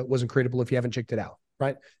Croatia. It was incredible if you haven't checked it out,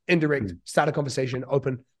 right? Indirect, start a conversation,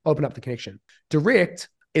 open up the connection. Direct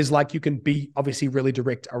is like, you can be obviously really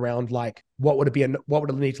direct around like, what would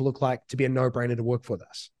it need to look like to be a no-brainer to work for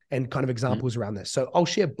us, and kind of examples around this. So I'll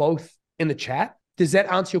share both in the chat. Does that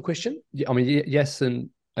answer your question? Yeah, I mean, yes, and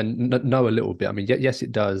no, a little bit. I mean, yes,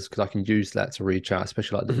 it does, because I can use that to reach out,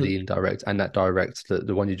 especially like the indirect and that direct,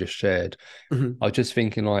 the one you just shared. I was just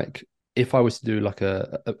thinking, like, if I was to do like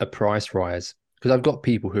a price rise, because I've got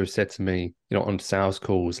people who have said to me, you know, on sales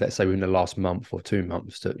calls, let's say within the last month or 2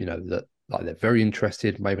 months, that, you know, that like they're very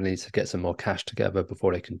interested, maybe they need to get some more cash together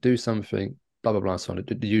before they can do something, blah, blah, blah, so on,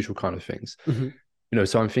 the usual kind of things.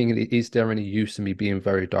 So I'm thinking, is there any use in me being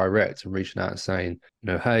very direct and reaching out and saying,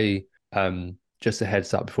 hey, just a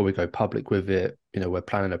heads up before we go public with it, we're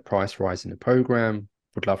planning a price rise in the program.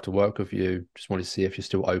 Would love to work with you. Just want to see if you're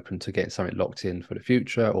still open to getting something locked in for the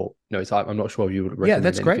future, or I'm not sure if you would recommend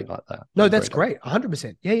that's anything great. like that. No, that's great.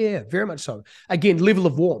 100%. Yeah, very much so. Again, level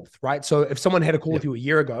of warmth, right? So if someone had a call with you a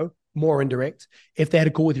year ago, more indirect. If they had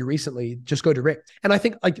a call with you recently, just go direct. And I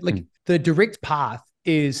think like the direct path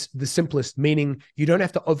is the simplest, meaning you don't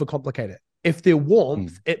have to overcomplicate it. If they're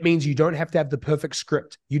warmth, it means you don't have to have the perfect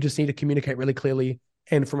script. You just need to communicate really clearly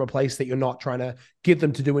and from a place that you're not trying to get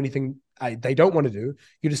them to do anything they don't want to do.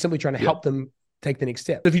 You're just simply trying to help them take the next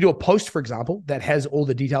step. If you do a post, for example, that has all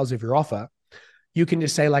the details of your offer, you can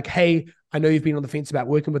just say like, hey, I know you've been on the fence about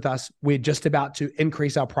working with us. We're just about to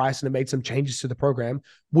increase our price and have made some changes to the program.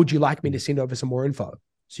 Would you like me to send over some more info?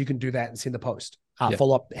 So you can do that and send the post.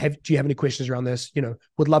 Follow up. Do you have any questions around this?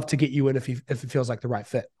 Would love to get you in if it feels like the right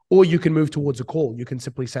fit. Or you can move towards a call. You can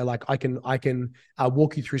simply say like, I can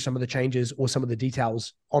walk you through some of the changes or some of the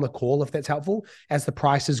details on a call if that's helpful, as the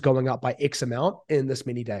price is going up by X amount in this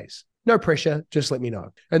many days. No pressure. Just let me know.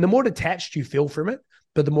 And the more detached you feel from it,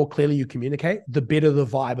 but the more clearly you communicate, the better the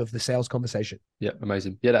vibe of the sales conversation. Yeah,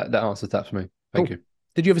 amazing. Yeah, that answers that for me. Thank you.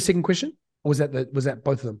 Did you have a second question? Or was that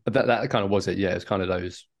both of them? That kind of was it. Yeah, it's kind of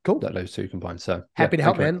those. Cool. Those two combined. So happy to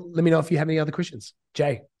help, man. Let me know if you have any other questions.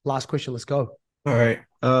 Jay, last question. Let's go. All right.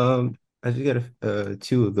 I just got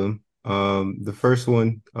two of them. The first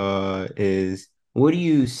one is, what do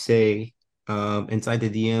you say inside the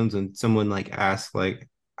DMs when someone like asks like,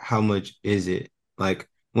 how much is it? Like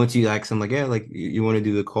once you ask them like, yeah, like you want to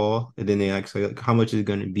do the call, and then they ask like how much is it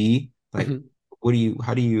going to be? Like,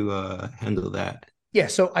 how do you handle that? Yeah,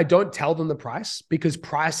 so I don't tell them the price, because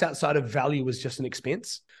price outside of value is just an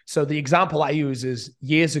expense. So the example I use is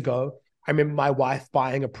years ago, I remember my wife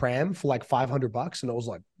buying a pram for like $500, and I was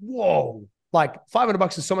like, whoa, like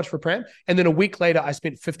 $500 is so much for a pram. And then a week later, I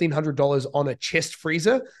spent $1,500 on a chest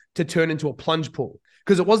freezer to turn into a plunge pool,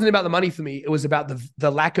 because it wasn't about the money for me. It was about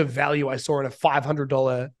the lack of value I saw in a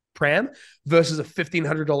 $500 pram versus a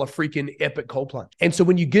 $1,500 freaking epic cold plunge. And so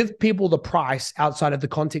when you give people the price outside of the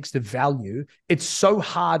context of value, it's so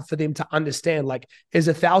hard for them to understand, like, is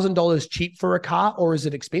 $1,000 cheap for a car or is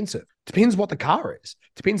it expensive? Depends what the car is.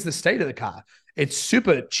 Depends the state of the car. It's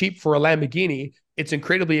super cheap for a Lamborghini. It's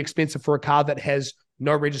incredibly expensive for a car that has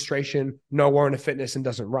no registration, no warrant of fitness, and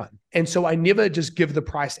doesn't run. And so I never just give the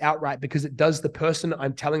price outright, because it does the person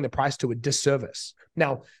I'm telling the price to a disservice.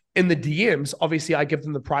 Now, in the DMs, obviously I give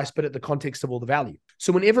them the price, but at the context of all the value.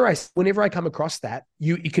 So whenever I come across that,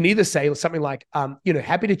 you can either say something like,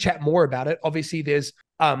 happy to chat more about it. Obviously there's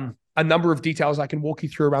a number of details I can walk you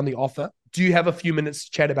through around the offer. Do you have a few minutes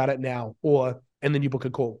to chat about it now? And then you book a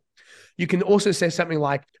call. You can also say something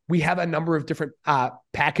like, we have a number of different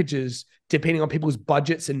packages depending on people's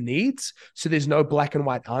budgets and needs. So there's no black and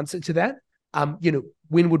white answer to that.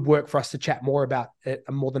 When would work for us to chat more about it?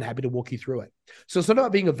 I'm more than happy to walk you through it. So it's not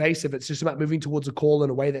about being evasive. It's just about moving towards a call in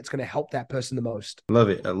a way that's going to help that person the most. Love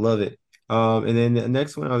it. I love it. And then the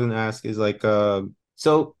next one I was going to ask is like,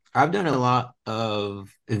 so I've done a lot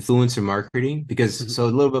of influencer marketing, because so a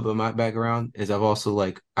little bit of my background is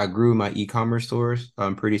I grew my e-commerce stores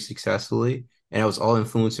pretty successfully, and it was all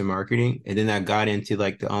influencer marketing. And then I got into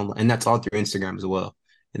like the online, and that's all through Instagram as well.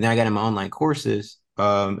 And then I got in my online courses.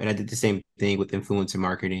 And I did the same thing with influencer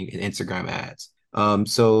marketing and Instagram ads.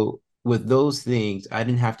 So with those things, I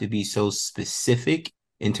didn't have to be so specific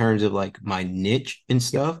in terms of like my niche and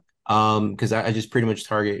stuff. Because I just pretty much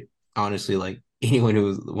target, honestly, like anyone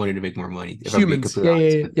who wanted to make more money. Humans.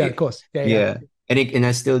 Yeah, of course. Yeah. And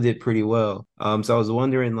I still did pretty well. So I was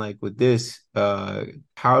wondering, like with this,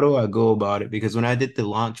 how do I go about it? Because when I did the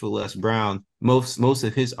launch with Les Brown, most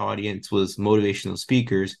of his audience was motivational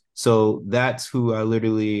speakers. So that's who I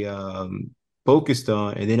literally focused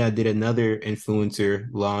on. And then I did another influencer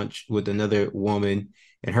launch with another woman,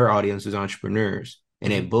 and her audience was entrepreneurs,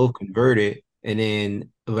 and they both converted.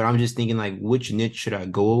 But I'm just thinking, like, which niche should I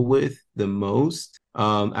go with the most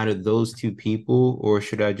out of those two people? Or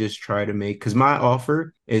should I just try to because my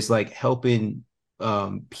offer is like helping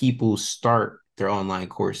people start their online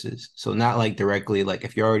courses. So not like directly, like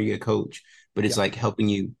if you're already a coach, but it's like helping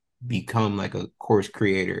you become like a course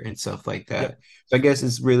creator and stuff like that. Yeah. So I guess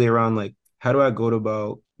it's really around like, how do I go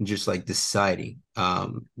about just like deciding?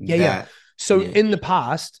 So in the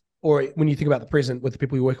past, or when you think about the present with the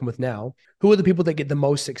people you're working with now, who are the people that get the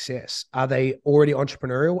most success? Are they already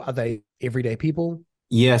entrepreneurial? Are they everyday people?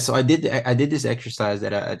 Yeah, so I did this exercise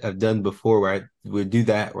that I've done before where I would do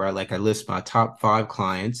that where I list my top 5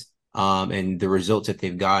 clients and the results that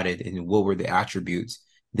they've gotten and what were the attributes.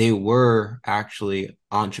 They were actually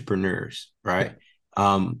entrepreneurs, Yeah.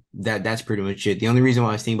 right? That's pretty much it. The only reason why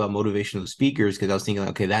I was thinking about motivational speakers because I was thinking,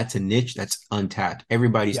 like, okay, that's a niche that's untapped.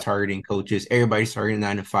 Everybody's Yeah. targeting coaches, everybody's targeting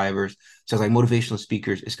 9 to 5ers. So it's like motivational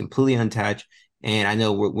speakers is completely untapped. And I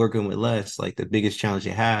know we're working with less, like the biggest challenge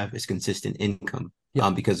they have is consistent income Yeah.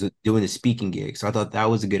 because of doing the speaking gig. So I thought that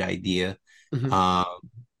was a good idea. Mhm. Um,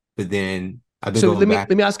 but then I've been So going back.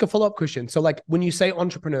 let me ask a follow-up question. So like when you say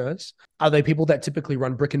entrepreneurs, are they people that typically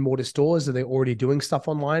run brick and mortar stores? Are they already doing stuff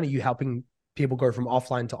online? Are you helping people go from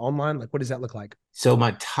offline to online? Like what does that look like? So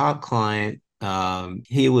my top client,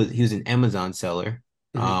 he was an Amazon seller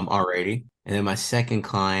Mhm. already. And then my second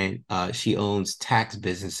client, she owns tax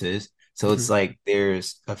businesses. So it's Mhm. like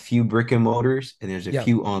there's a few brick and mortars and there's a Yeah.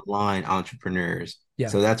 few online entrepreneurs. Yeah.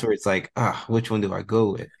 So that's where it's like, which one do I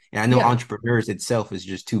go with? And I know Yeah. entrepreneurs itself is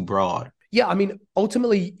just too broad. Yeah, I mean,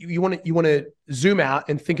 ultimately, you want to zoom out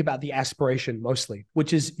and think about the aspiration mostly,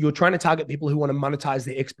 which is you're trying to target people who want to monetize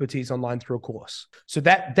their expertise online through a course. So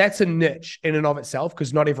that's a niche in and of itself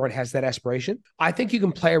because not everyone has that aspiration. I think you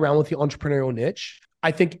can play around with the entrepreneurial niche.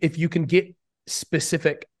 I think if you can get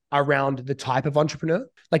specific around the type of entrepreneur,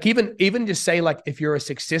 like even just say like if you're a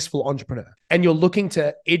successful entrepreneur and you're looking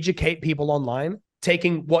to educate people online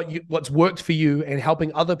taking what's worked for you and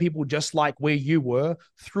helping other people just like where you were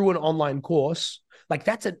through an online course, like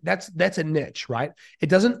that's a niche, right? It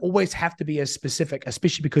doesn't always have to be as specific,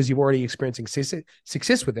 especially because you're already experiencing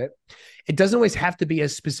success with it. It doesn't always have to be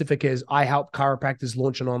as specific as I help chiropractors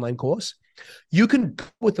launch an online course. You can go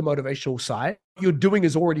with the motivational side. What you're doing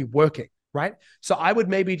is already working, right? So I would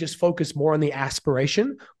maybe just focus more on the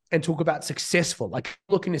aspiration and talk about successful, like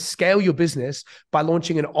looking to scale your business by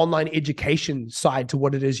launching an online education side to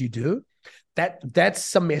what it is you do. That's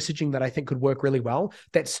some messaging that I think could work really well.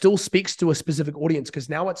 That still speaks to a specific audience because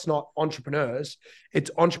now it's not entrepreneurs,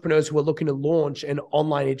 it's entrepreneurs who are looking to launch an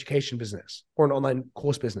online education business or an online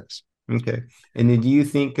course business. Okay. And then do you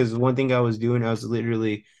think, because one thing I was doing, I was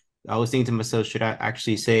thinking to myself, should I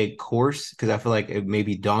actually say course? Because I feel like it may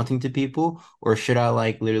be daunting to people, or should I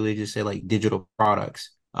like literally just say like digital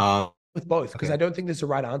products? With both, because Okay. I don't think there's a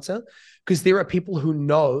right answer. Because there are people who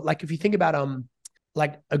know, like if you think about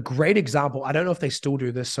like a great example, I don't know if they still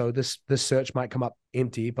do this, so this search might come up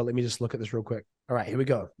empty, but let me just look at this real quick. All right, here we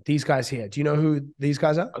go. These guys here. Do you know who these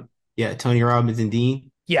guys are? Yeah, Tony Robbins and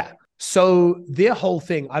Dean. Yeah. So their whole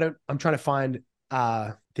thing, I'm trying to find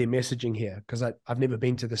their messaging here because I've never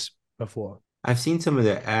been to this before. I've seen some of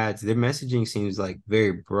their ads. Their messaging seems like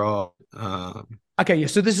very broad. Okay, yeah.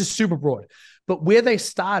 So this is super broad. But where they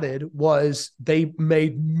started was they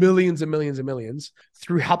made millions and millions and millions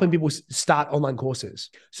through helping people start online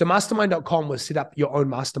courses. So mastermind.com was set up your own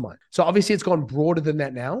mastermind. So obviously it's gone broader than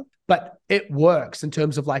that now, but it works in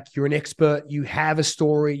terms of like you're an expert, you have a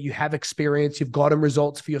story, you have experience, you've gotten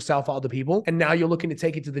results for yourself or other people. And now you're looking to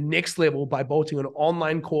take it to the next level by bolting an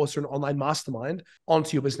online course or an online mastermind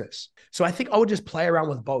onto your business. So I think I would just play around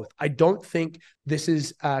with both. I don't think this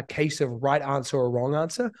is a case of right answer or wrong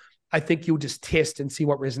answer. I think you'll just test and see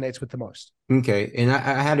what resonates with the most. Okay. And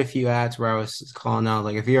I had a few ads where I was calling out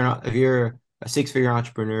like if you're a 6-figure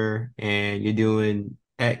entrepreneur and you're doing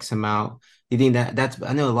X amount, you think that's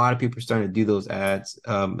I know a lot of people are starting to do those ads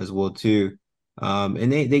as well too. And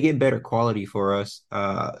they get better quality for us.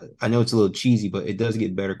 I know it's a little cheesy, but it does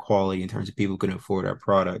get better quality in terms of people who can afford our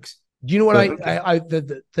products. Do you know what But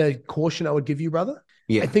the caution I would give you, brother?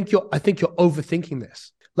 yeah. I think you're overthinking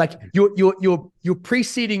this. Like you're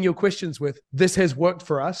preceding your questions with this has worked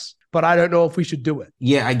for us, but I don't know if we should do it.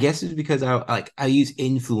 Yeah, I guess it's because I use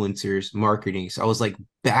influencers marketing. So I was like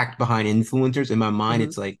backed behind influencers. In my mind, Mhm.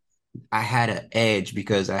 it's like I had an edge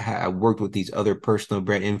because I worked with these other personal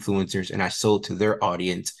brand influencers and I sold to their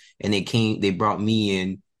audience and they brought me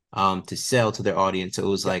in to sell to their audience. So it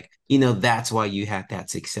was Yeah. like, that's why you had that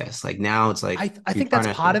success. Like now it's like I you're think that's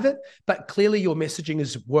trying part to of it, but clearly your messaging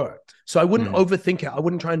has worked. So I wouldn't Mm, overthink it. I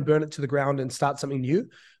wouldn't try and burn it to the ground and start something new.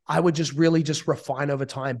 I would just really just refine over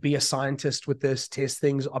time, be a scientist with this, test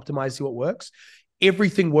things, optimize, see what works.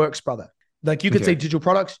 Everything works, brother. Like you could say okay. digital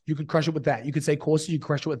products, you could crush it with that. You could say courses, you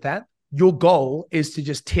crush it with that. Your goal is to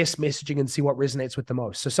just test messaging and see what resonates with the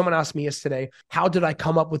most. So someone asked me yesterday, how did I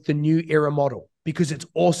come up with the new era model? Because it's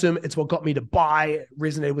awesome. It's what got me to buy, it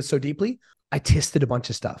resonated with so deeply. I tested a bunch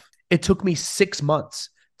of stuff. It took me 6 months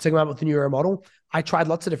to come up with the new era model. I tried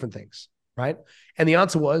lots of different things, right? And the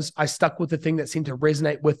answer was I stuck with the thing that seemed to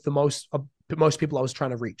resonate with the most people I was trying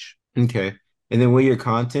to reach. Okay. And then with your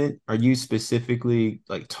content, are you specifically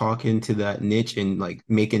like talking to that niche and like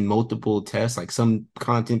making multiple tests? Like some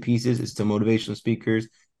content pieces is to motivational speakers,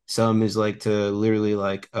 some is like to literally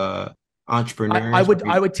like I entrepreneurs.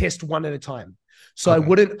 would test one at a time. So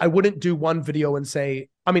Okay. I wouldn't do one video and say,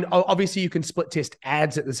 I mean, obviously you can split test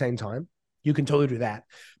ads at the same time. You can totally do that.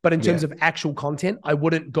 But in terms Yeah. of actual content, I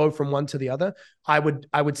wouldn't go from one to the other. I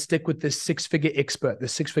would stick with this 6-figure expert, the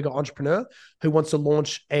 6-figure entrepreneur who wants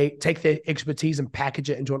to take their expertise and package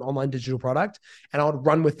it into an online digital product. And I would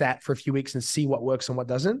run with that for a few weeks and see what works and what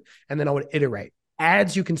doesn't. And then I would iterate.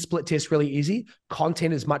 Ads, you can split test really easy.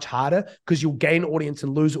 Content is much harder because you'll gain audience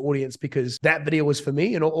and lose audience because that video was for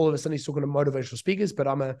me. And all of a sudden he's talking to motivational speakers, but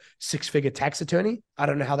I'm a 6-figure tax attorney. I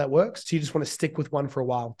don't know how that works. So you just want to stick with one for a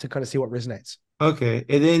while to kind of see what resonates. Okay.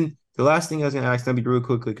 And then the last thing I was gonna ask, let me real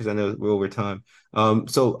quickly because I know we're over time.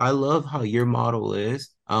 So I love how your model is,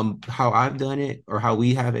 how I've done it or how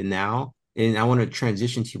we have it now. And I want to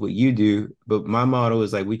transition to what you do, but my model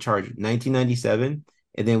is like we charge $19.97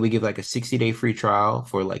 and then we give like a 60-day free trial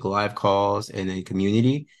for like live calls and then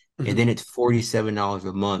community. And then it's $47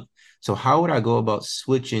 a month. So how would I go about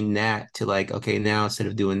switching that to like, okay, now instead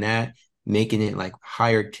of doing that, making it like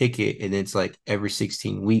higher ticket and it's like every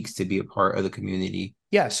 16 weeks to be a part of the community?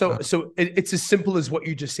 Yeah. So it's as simple as what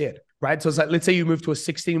you just said, right? So it's like, let's say you move to a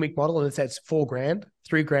 16-week model and it's $4,000,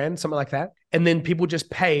 $3,000, something like that. And then people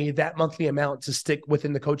just pay that monthly amount to stick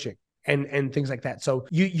within the coaching and things like that. So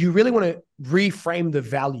you really want to reframe the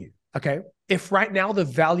value. Okay. If right now the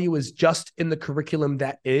value is just in the curriculum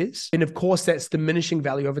that is, then of course that's diminishing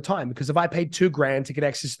value over time. Because if I paid $2,000 to get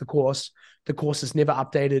access to the course is never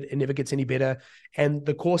updated, it never gets any better. And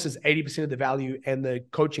the course is 80% of the value and the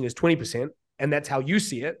coaching is 20%. And that's how you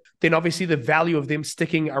see it, then obviously the value of them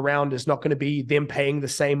sticking around is not going to be them paying the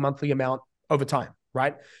same monthly amount over time,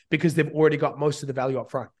 right? Because they've already got most of the value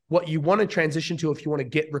up front. What you want to transition to if you want to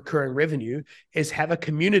get recurring revenue is have a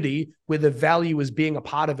community where the value is being a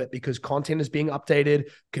part of it because content is being updated.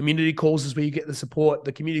 Community calls is where you get the support.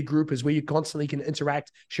 The community group is where you constantly can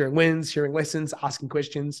interact, sharing wins, sharing lessons, asking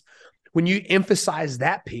questions. When you emphasize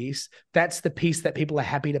that piece, that's the piece that people are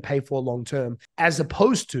happy to pay for long term, as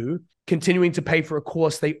opposed to continuing to pay for a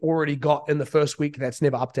course they already got in the first week that's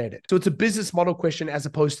never updated. So it's a business model question as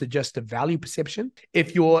opposed to just a value perception.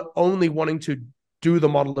 If you're only wanting to do the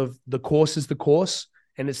model of the course is the course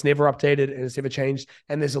and it's never updated and it's never changed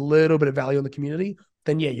and there's a little bit of value in the community,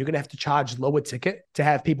 then yeah, you're going to have to charge lower ticket to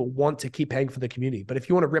have people want to keep paying for the community. But if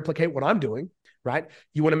you want to replicate what I'm doing, right?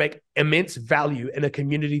 You want to make immense value in a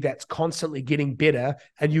community that's constantly getting better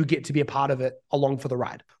and you get to be a part of it along for the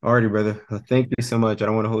ride. Alrighty, brother. Thank you so much. I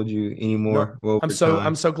don't want to hold you anymore. No,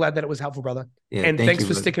 I'm so glad that it was helpful, brother. Yeah, and thanks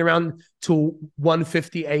for sticking around till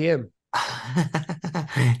 1:50 a.m.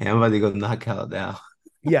 Yeah, I'm about to go knock out now.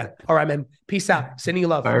 Yeah. All right, man. Peace out. Sending you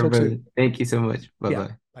love. All right, Talk brother. soon. Thank you so much. Bye-bye. Yeah.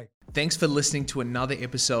 Bye. Thanks for listening to another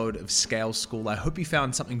episode of Scale School. I hope you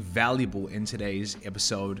found something valuable in today's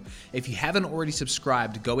episode. If you haven't already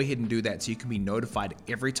subscribed, go ahead and do that so you can be notified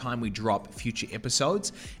every time we drop future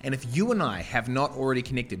episodes. And if you and I have not already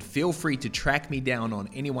connected, feel free to track me down on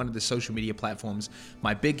any one of the social media platforms.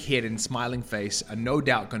 My big head and smiling face are no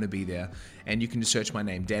doubt going to be there. And you can just search my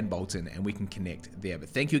name, Dan Bolton, and we can connect there. But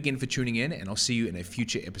thank you again for tuning in, and I'll see you in a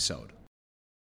future episode.